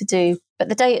looking to do. But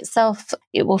the day itself,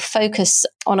 it will focus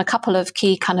on a couple of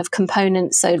key kind of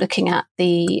components. So looking at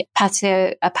the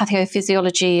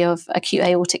pathophysiology of acute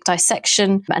aortic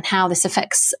dissection and how this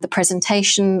affects the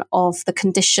presentation of the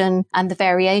condition and the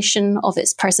variation of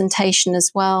its presentation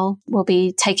as well. We'll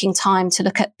be taking time to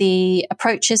look at the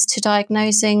approaches to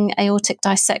diagnosing aortic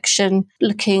dissection,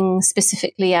 looking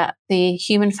specifically at the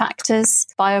human factors,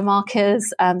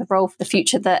 biomarkers, and the role for the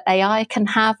future that AI can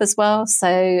have as well. So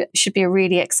it should be a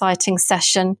really exciting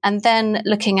session. And then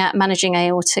looking at managing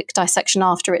aortic dissection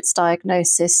after its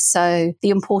diagnosis. So the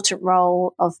important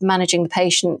role of managing the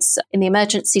patients in the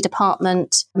emergency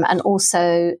department and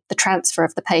also the transfer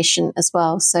of the patient as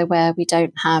well. So where we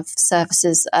don't have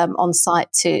services on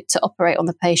site to operate on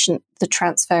the patient, the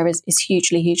transfer is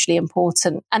hugely, hugely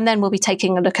important. And then we'll be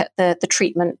taking a look at the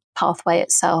treatment pathway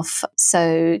itself.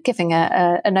 So giving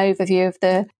an overview of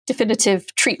the definitive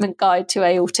treatment guide to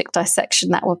aortic dissection,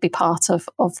 that will be part of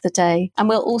the day. And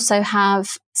we'll also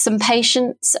have some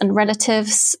patients and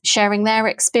relatives sharing their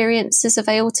experiences of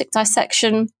aortic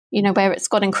dissection, where it's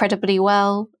gone incredibly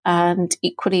well and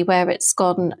equally where it's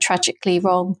gone tragically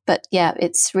wrong. But yeah,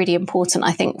 it's really important,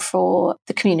 I think, for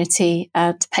the community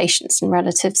and patients and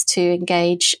relatives to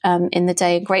engage in the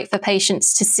day, and great for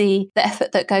patients to see the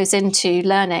effort that goes into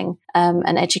learning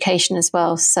and education as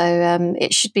well. So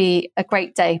it should be a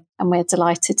great day, and we're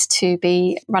delighted to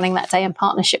be running that day in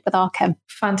partnership with Archem.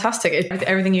 Fantastic.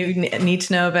 Everything you need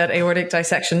to know about aortic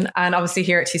dissection. And obviously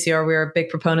here at TCR, we're big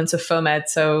proponents of FOAMed.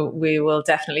 So we will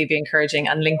definitely be encouraging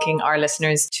and linking our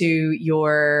listeners to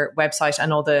your website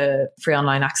and all the free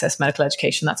online access medical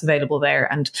education that's available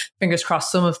there. And fingers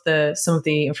crossed, some of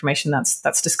the information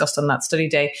that's discussed on that study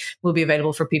day will be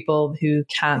available for people who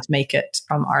can't make it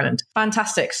from Ireland.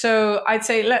 Fantastic. So I'd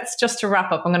say to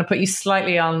wrap up, I'm going to put you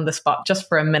slightly on the spot just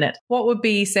for a minute. What would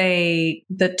be, say,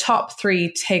 the top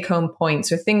 3 take-home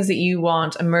points or things that you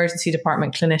want emergency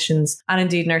department clinicians and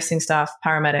indeed nursing staff,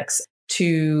 paramedics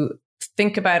to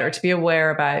think about or to be aware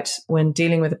about when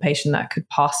dealing with a patient that could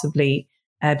possibly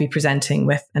be presenting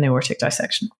with an aortic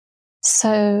dissection?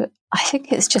 So I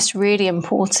think it's just really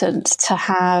important to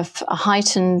have a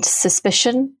heightened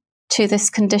suspicion to this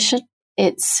condition.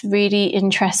 It's really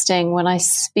interesting when I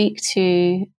speak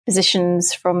to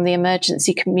physicians from the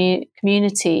emergency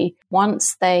community,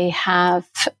 once they have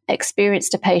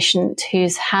experienced a patient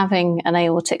who's having an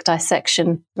aortic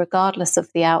dissection, regardless of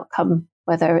the outcome,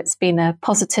 whether it's been a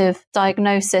positive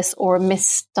diagnosis or a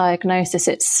misdiagnosis,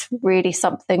 it's really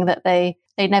something that they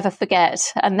never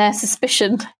forget. And their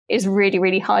suspicion is really,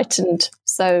 really heightened.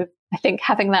 So I think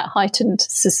having that heightened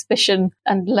suspicion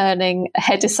and learning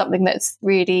ahead is something that's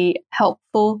really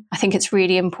helpful. I think it's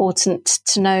really important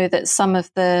to know that some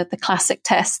of the classic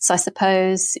tests, I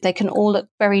suppose, they can all look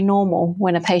very normal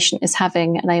when a patient is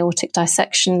having an aortic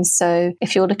dissection. So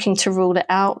if you're looking to rule it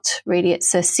out, really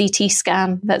it's a CT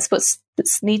scan that's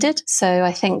needed. So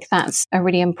I think that's a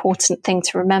really important thing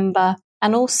to remember.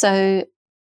 And also,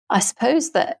 I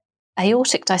suppose that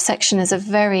aortic dissection is a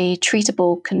very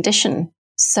treatable condition.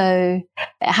 So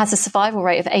it has a survival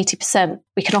rate of 80%.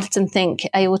 We can often think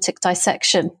aortic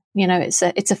dissection,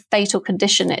 it's a fatal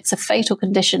condition. It's a fatal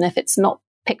condition if it's not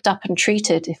picked up and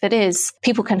treated. If it is,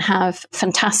 people can have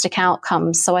fantastic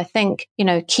outcomes. So I think,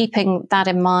 keeping that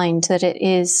in mind, that it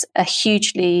is a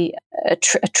hugely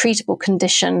treatable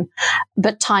condition,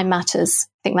 but time matters.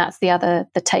 I think that's the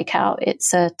takeout.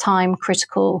 It's a time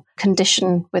critical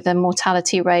condition with a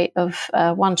mortality rate of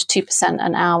 1 to 2%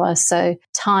 an hour. So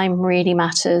time really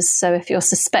matters. So if you're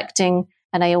suspecting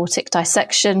an aortic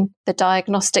dissection, the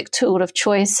diagnostic tool of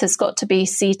choice has got to be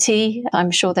CT. I'm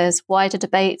sure there's wider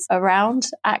debates around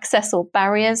access or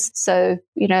barriers. So,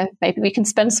 maybe we can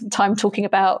spend some time talking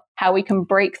about how we can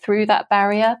break through that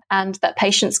barrier and that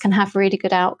patients can have really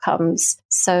good outcomes.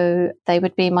 So they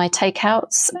would be my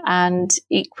takeouts. And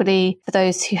equally, for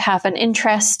those who have an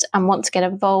interest and want to get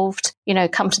involved,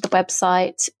 come to the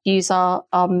website, use our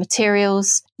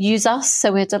materials, use us.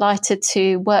 So we're delighted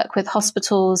to work with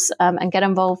hospitals and get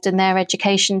involved in their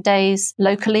education days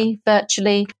locally,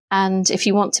 virtually. And if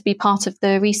you want to be part of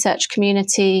the research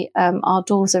community, our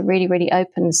doors are really, really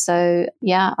open. So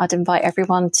yeah, I'd invite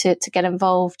everyone to get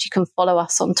involved. You can follow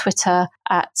us on Twitter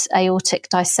at Aortic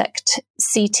Dissect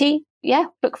CT. Yeah,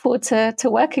 look forward to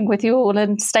working with you all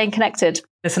and staying connected.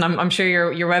 Listen, I'm sure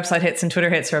your website hits and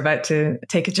Twitter hits are about to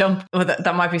take a jump. Well,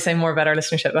 that might be saying more about our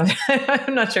listenership.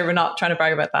 I'm not sure. We're not trying to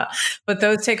brag about that. But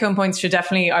those take-home points should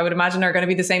definitely, I would imagine, are going to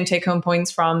be the same take-home points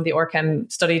from the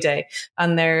ORCHEM study day.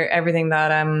 And they're everything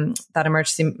that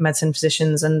emergency medicine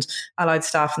physicians and allied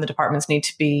staff in the departments need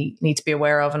to be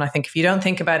aware of. And I think if you don't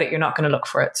think about it, you're not going to look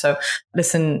for it. So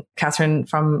listen, Catherine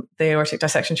from the Aortic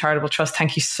Dissection Charitable Trust,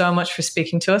 thank you so much for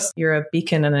speaking to us. You're a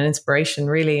beacon and an inspiration,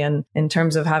 really. And in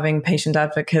terms of having patient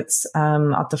advocates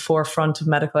at the forefront of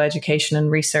medical education and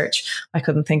research, I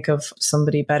couldn't think of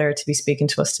somebody better to be speaking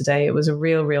to us today. It was a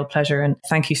real pleasure. And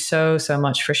thank you so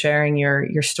much for sharing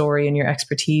your story and your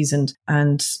expertise and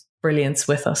brilliance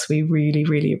with us. We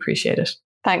really appreciate it.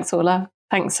 Thanks, Orla.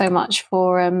 Thanks so much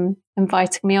for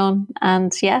inviting me on.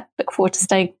 And yeah, look forward to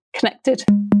staying connected.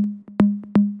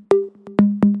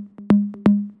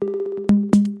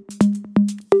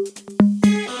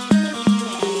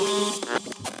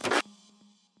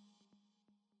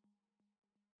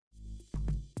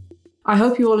 I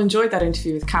hope you all enjoyed that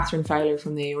interview with Catherine Fowler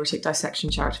from the Aortic Dissection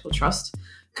Charitable Trust.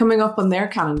 Coming up on their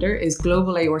calendar is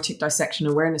Global Aortic Dissection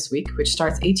Awareness Week, which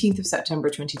starts 18th of September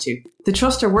 22. The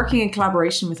Trust are working in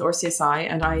collaboration with RCSI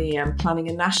and IAM, planning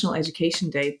a national education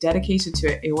day dedicated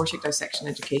to aortic dissection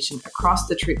education across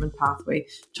the treatment pathway,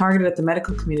 targeted at the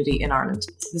medical community in Ireland.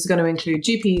 This is going to include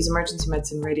GPs, emergency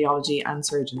medicine, radiology and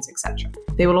surgeons, etc.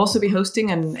 They will also be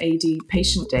hosting an AD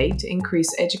Patient Day to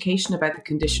increase education about the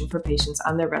condition for patients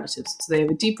and their relatives, so they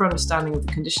have a deeper understanding of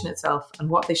the condition itself and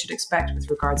what they should expect with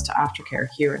regards to aftercare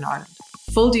here in Ireland.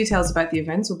 Full details about the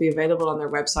events will be available on their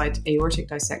website,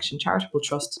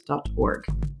 aorticdissectioncharitabletrust.org.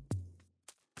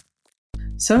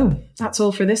 So that's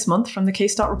all for this month from the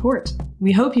Case Report.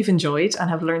 We hope you've enjoyed and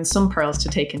have learned some pearls to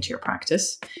take into your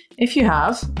practice. If you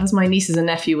have, as my nieces and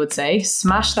nephew would say,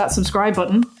 smash that subscribe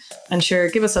button and sure,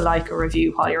 give us a like or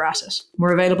review while you're at it.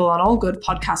 We're available on all good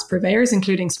podcast purveyors,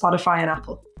 including Spotify and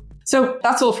Apple. So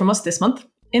that's all from us this month.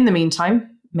 In the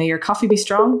meantime, may your coffee be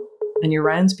strong and your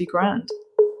rounds be grand.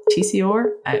 TCR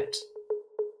out.